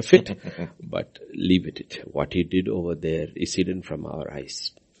theology out of it, but leave it. What he did over there is hidden from our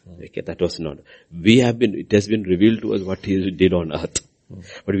eyes. Okay, that was not. It has been revealed to us what he did on earth.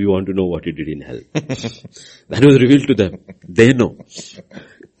 But we want to know what he did in hell. That was revealed to them. They know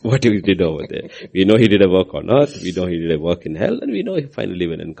what he did over there. We know he did a work on earth. We know he did a work in hell. And we know he finally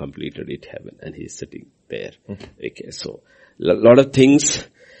went and completed it heaven. And he's sitting there. Okay, so a lot of things.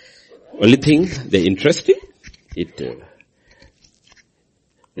 Only thing, they're interesting. It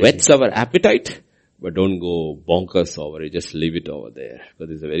whets our appetite. But don't go bonkers over it. Just leave it over there.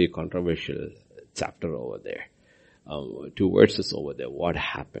 Because it's a very controversial chapter over there. 2 verses over there. What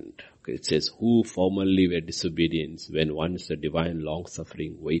happened? Okay, it says, who formerly were disobedient when once the divine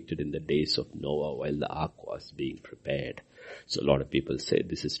long-suffering waited in the days of Noah while the ark was being prepared. So a lot of people say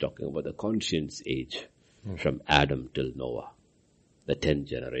this is talking about the conscience age from Adam till Noah. The 10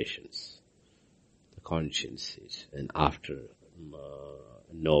 generations. The conscience age. And after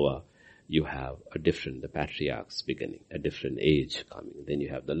Noah, you have the patriarchs beginning, a different age coming. Then you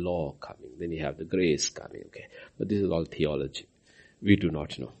have the law coming. Then you have the grace coming. Okay. But this is all theology. We do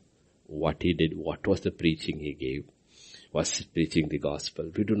not know what he did. What was the preaching he gave? Was he preaching the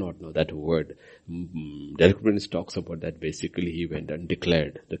gospel? We do not know that word. Derek Prince talks about that. Basically, he went and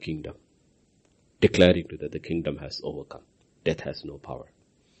declared the kingdom. Declaring to that the kingdom has overcome. Death has no power.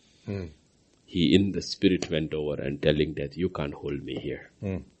 He in the spirit went over and telling death, you can't hold me here.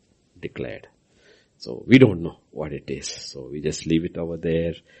 Declared. So we don't know what it is. So we just leave it over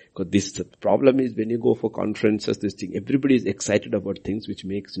there. Because the problem is when you go for conferences, this thing, everybody is excited about things which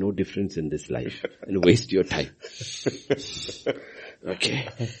makes no difference in this life and waste your time. Okay.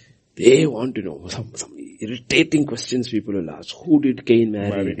 They want to know some irritating questions people will ask. Who did Cain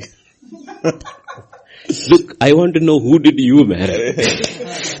marry? Look, I want to know who did you marry?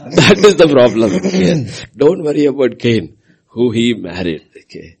 That is the problem. Okay. Don't worry about Cain. Who he married.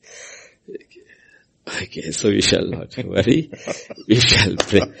 Okay, so we shall not worry. We shall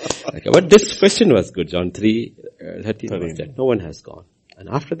pray. Okay, but this question was good. John 3:13 was that no one has gone. And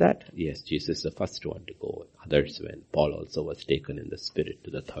after that, yes, Jesus is the first one to go. Others went. Paul also was taken in the spirit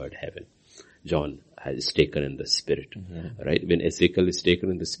to the third heaven. John is taken in the spirit. Right? When Ezekiel is taken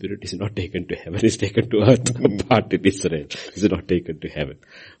in the spirit, he's not taken to heaven, he's taken to earth, part in Israel. He's not taken to heaven.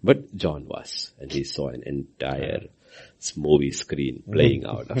 But John was, and he saw an entire It's movie screen playing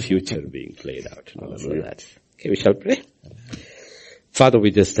out, a future being played out. None of that. Okay, we shall pray. Father, we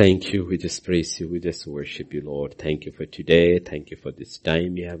just thank you. We just praise you. We just worship you, Lord. Thank you for today. Thank you for this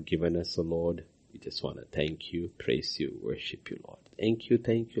time you have given us, O Lord. We just want to thank you, praise you, worship you, Lord. Thank you,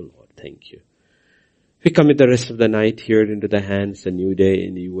 Lord. Thank you. We commit the rest of the night here into the hands, a new day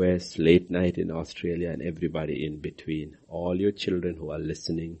in the US, late night in Australia, and everybody in between. All your children who are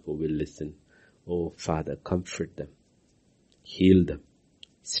listening, who will listen. Oh, Father, comfort them, heal them,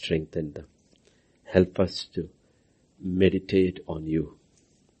 strengthen them. Help us to meditate on you.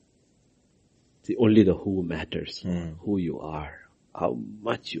 Only the who matters, who you are, how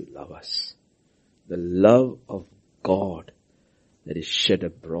much you love us. The love of God that is shed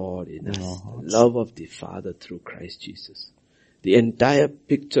abroad in us. The love of the Father through Christ Jesus. The entire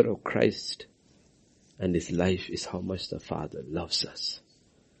picture of Christ and His life is how much the Father loves us.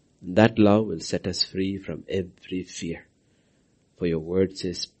 And that love will set us free from every fear. For your word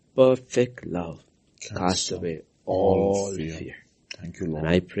says, perfect love casts away all fear. Thank you, Lord.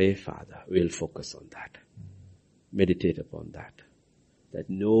 And I pray, Father, we'll focus on that. Meditate upon that. That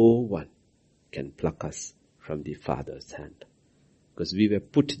no one can pluck us from the Father's hand. Because we were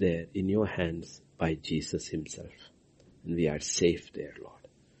put there in your hands by Jesus Himself. And we are safe there, Lord.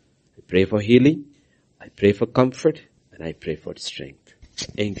 I pray for healing. I pray for comfort. And I pray for strength.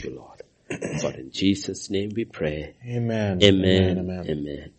 Thank you, Lord. For in Jesus' name we pray. Amen. Amen. Amen. Amen.